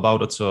know a lot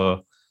about it,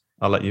 so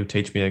I'll let you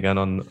teach me again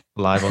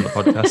live on the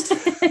podcast.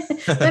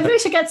 Maybe we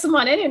should get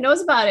someone in who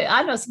knows about it.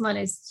 I know someone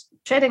who's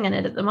trading in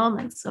it at the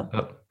moment. So,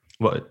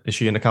 what is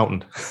she, an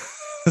accountant?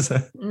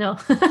 No.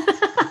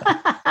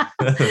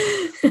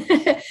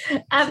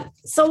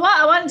 So what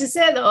I wanted to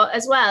say though,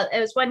 as well,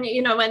 is when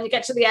you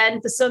get to the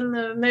end, the sun,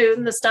 the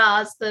moon, the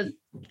stars.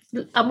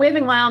 I'm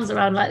waving my arms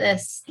around like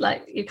this,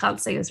 like you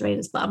can't see us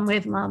readers, but I'm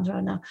waving my arms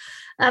around now.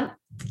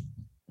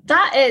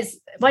 That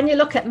is when you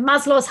look at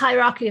Maslow's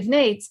hierarchy of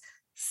needs,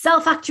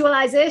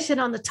 self-actualization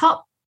on the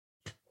top.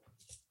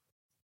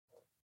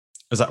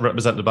 Is that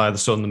represented by the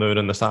sun, the moon,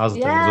 and the stars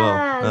and things as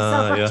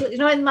well? Yeah. You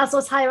know, in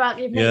Maslow's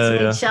hierarchy of needs,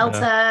 you need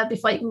shelter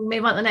before you can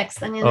move on to the next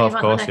thing. You of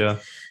course, yeah.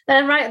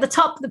 Then right at the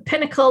top, the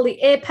pinnacle,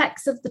 the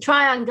apex of the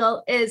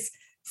triangle is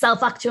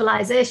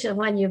self-actualization.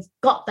 When you've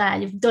got there,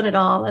 you've done it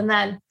all, and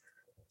then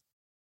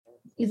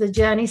the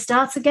journey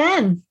starts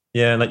again.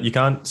 Yeah, like you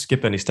can't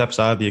skip any steps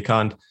either. You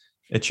can't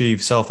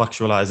achieve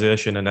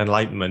self-actualization and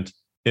enlightenment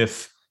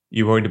if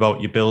you're worried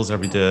about your bills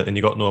every day and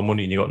you got no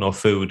money and you got no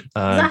food.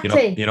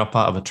 Exactly. You're not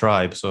part of a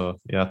tribe.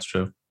 So yeah, that's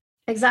true.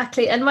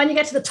 Exactly. And when you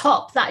get to the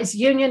top, that is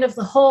union of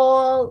the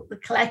whole, the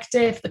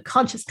collective, the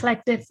conscious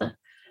collective.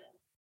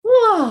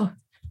 Whoa.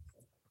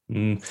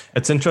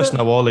 It's interesting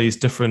how all these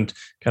different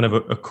kind of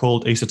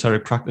occult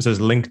esoteric practices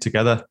link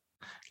together.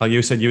 Like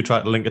you said, you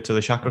try to link it to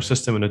the chakra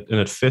system and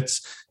it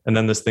fits. And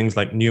then there's things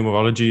like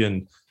numerology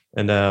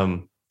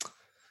and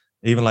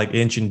even like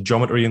ancient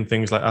geometry and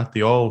things like that.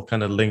 They all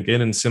kind of link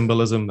in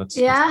symbolism. It's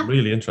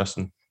really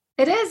interesting.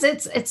 It is.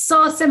 It's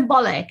so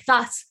symbolic.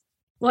 That's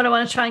what I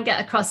want to try and get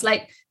across.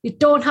 Like, you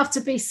don't have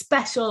to be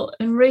special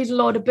and read a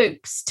load of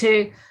books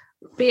to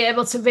be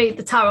able to read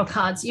the tarot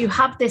cards. You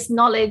have this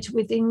knowledge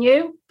within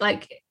you,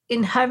 like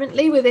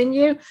inherently within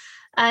you.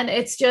 And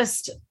it's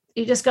just,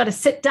 you just got to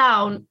sit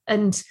down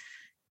and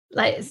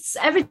like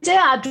every day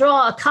I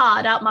draw a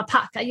card out my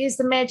pack. I use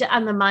the major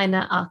and the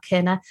minor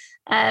arcana.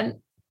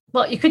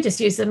 But you could just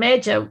use the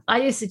major. I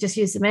used to just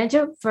use the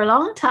major for a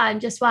long time,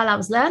 just while I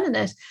was learning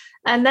it.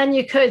 And then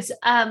you could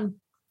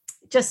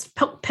just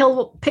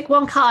pick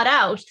one card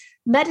out,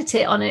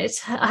 meditate on it,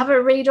 have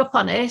a read up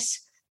on it,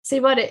 see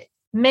what it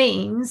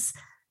means.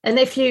 And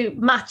if you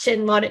match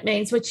in what it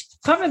means, which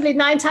probably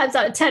 9 times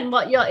out of 10,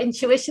 what your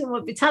intuition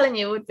would be telling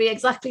you would be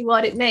exactly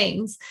what it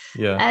means.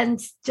 Yeah. And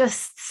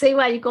just see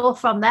where you go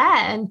from there.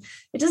 And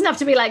it doesn't have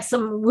to be like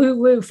some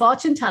woo-woo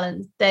fortune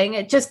telling thing.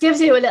 It just gives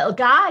you a little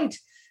guide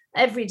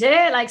every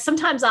day. Like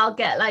sometimes I'll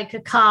get like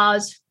a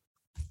card.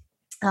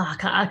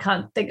 I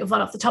can't think of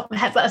one off the top of my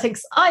head, but I think,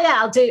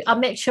 I'll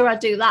make sure I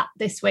do that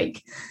this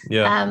week.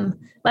 Yeah.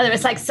 Whether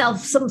it's like some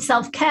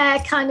self-care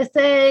kind of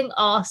thing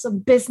or some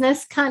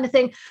business kind of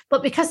thing.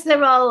 But because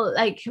they're all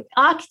like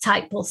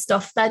archetypal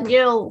stuff, then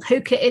you'll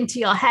hook it into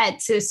your head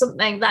to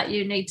something that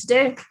you need to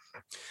do.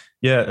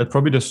 Yeah, it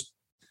probably just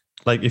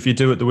like if you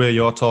do it the way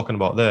you're talking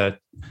about there,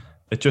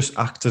 it just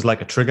acts as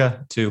like a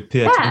trigger to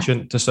pay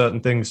attention to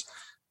certain things.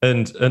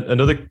 And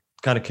another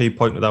kind of key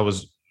point that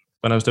was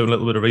when I was doing a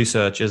little bit of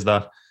research is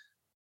that,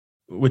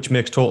 which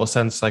makes total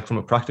sense, like from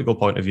a practical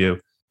point of view,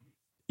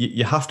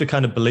 you have to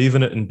kind of believe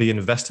in it and be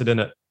invested in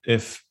it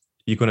if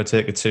you're going to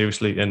take it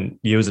seriously and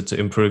use it to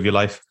improve your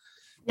life.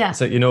 Yeah.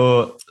 So,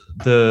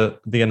 the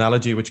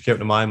analogy which came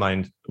to my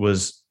mind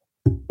was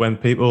when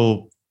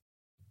people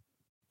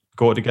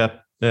go to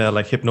get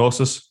like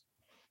hypnosis,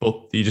 but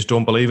you just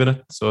don't believe in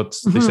it. So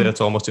they say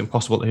it's almost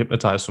impossible to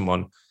hypnotize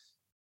someone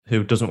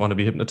who doesn't want to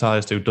be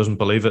hypnotized, who doesn't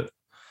believe it.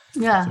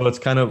 Yeah. So it's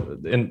kind of,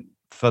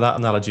 for that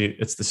analogy,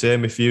 it's the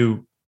same. If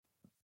you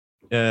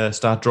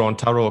start drawing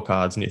tarot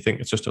cards and you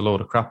think it's just a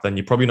load of crap, then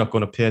you're probably not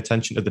going to pay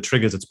attention to the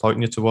triggers it's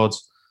pointing you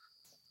towards.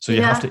 So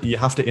you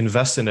have to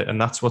invest in it, and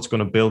that's what's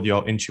going to build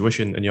your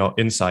intuition and your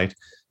insight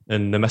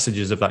and the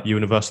messages of that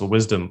universal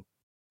wisdom.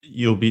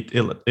 You'll be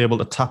able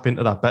to tap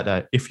into that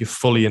better if you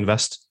fully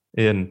invest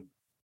in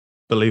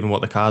believing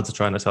what the cards are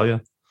trying to tell you.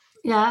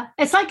 Yeah,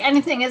 it's like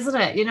anything, isn't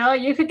it?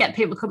 You could get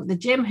people come to the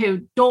gym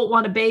who don't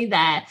want to be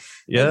there.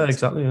 Yeah,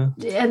 exactly.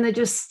 Yeah, and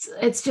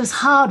it's just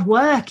hard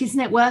work, isn't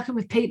it? Working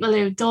with people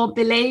who don't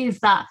believe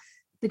that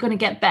they're going to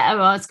get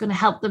better or it's going to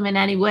help them in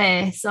any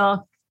way.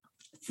 So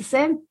it's the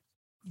same.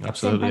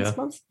 Absolutely,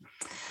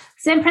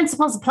 Same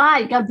principles apply.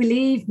 You got to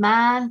believe,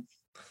 man.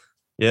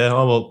 Yeah.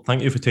 Well,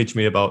 thank you for teaching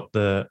me about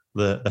the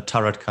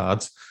tarot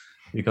cards,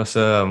 because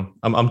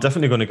I'm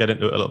definitely going to get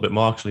into it a little bit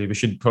more. Actually, we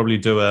should probably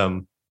do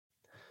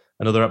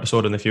another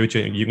episode in the future.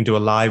 You can do a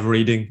live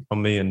reading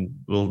on me, and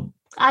we'll.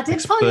 I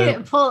did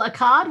pull a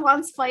card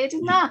once for you,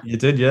 didn't I? You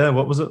did, yeah.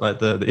 What was it, like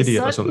the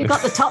idiot or something? You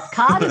got the top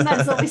card, and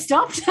then so we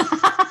stopped.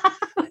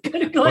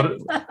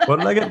 What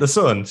did I get? The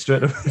sun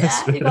straight away.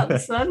 Yeah, you got the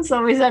sun.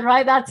 So we said,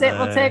 right, that's it.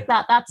 We'll take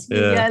that. That's the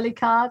yearly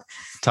card.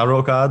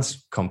 Tarot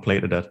cards,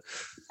 completed it.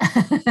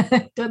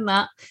 Done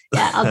that.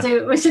 Yeah, I'll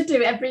do. We should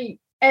do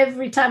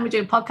every time we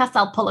do a podcast.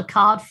 I'll pull a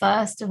card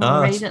first and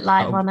we'll read it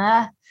live on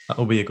air.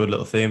 That'll be a good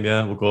little theme.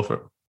 Yeah, we'll go for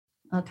it.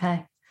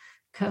 Okay,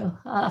 cool.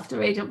 I'll have to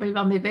read it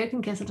on my book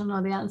in case I don't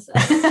know the answer.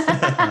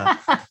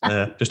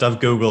 Just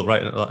have Google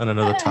right in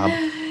another tab.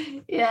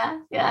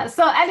 Yeah.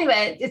 So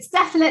anyway,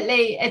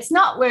 it's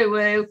not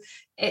woo-woo.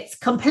 It's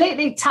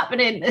completely tapping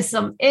into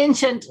some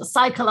ancient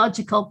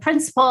psychological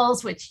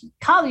principles, which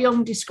Carl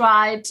Jung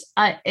described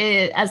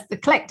as the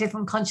collective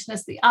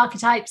unconsciousness, the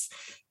archetypes,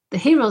 the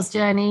hero's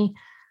journey,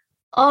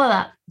 all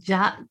that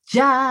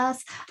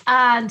jazz.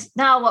 And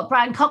now what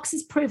Brian Cox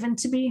has proven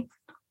to be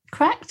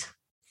correct.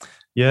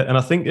 Yeah, and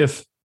I think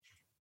if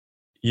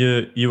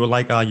you were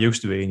like I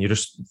used to be and you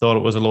just thought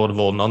it was a load of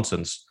old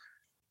nonsense,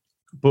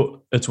 but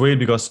it's weird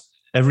because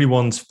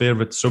everyone's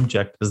favorite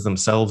subject is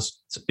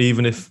themselves. So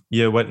even if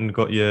you went and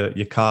got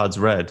your cards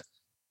read,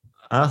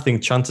 I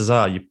think chances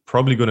are you're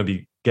probably going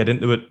to get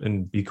into it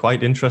and be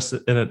quite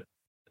interested in it.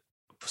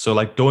 So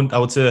like, don't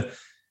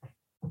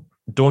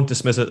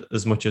dismiss it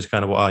as much as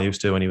kind of what I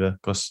used to anyway,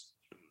 because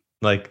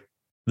like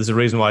there's a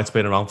reason why it's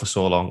been around for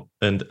so long.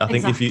 And I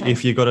think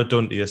if you got it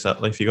done to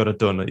yourself, if you got it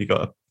done, you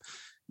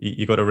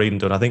got to read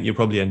and done, I think you'll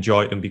probably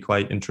enjoy it and be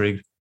quite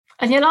intrigued.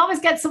 And you'll always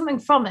get something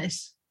from it.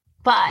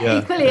 But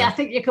equally, I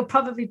think you could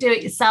probably do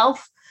it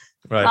yourself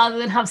rather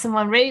than have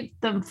someone read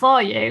them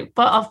for you.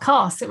 But of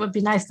course, it would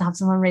be nice to have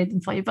someone read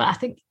them for you. But I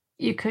think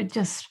you could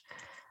just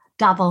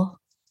dabble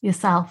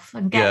yourself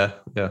and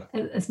get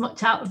as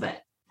much out of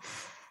it.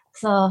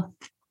 So,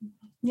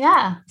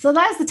 So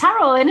there's the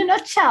tarot in a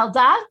nutshell,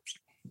 Dad.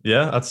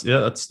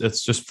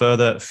 It's just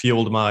further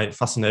fueled my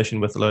fascination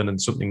with learning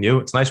something new.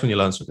 It's nice when you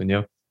learn something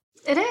new.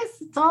 It is.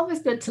 It's always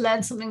good to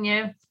learn something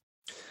new.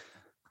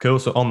 Cool.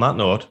 So on that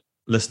note,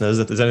 listeners,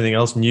 if there's anything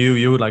else new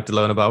you would like to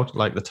learn about,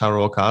 like the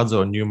tarot cards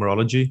or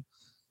numerology,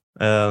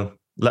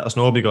 let us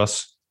know,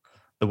 because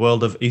the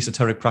world of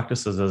esoteric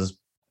practices is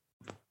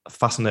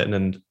fascinating.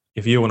 And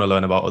if you want to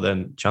learn about it,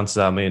 then chances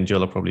are me and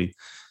Jill will probably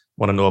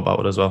want to know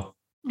about it as well.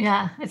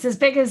 Yeah, it's as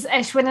big as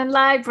Eshwin and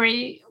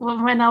Library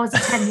when I was a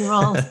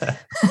 10-year-old.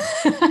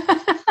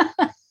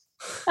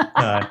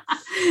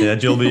 Yeah,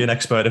 Jill be an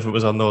expert if it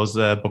was on those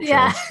bookshelves.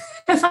 Yeah,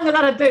 as long as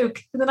I had a book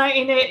in the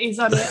 1980s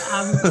on it,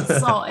 I'm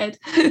sorted.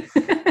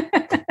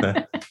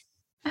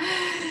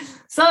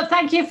 So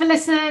thank you for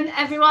listening,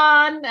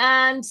 everyone,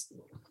 and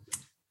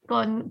go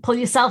and pull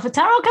yourself a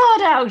tarot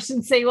card out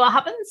and see what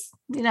happens.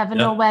 You never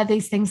know where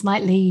these things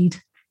might lead.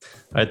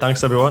 All right,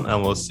 thanks everyone,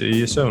 and we'll see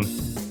you soon.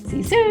 See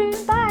you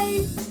soon. Bye.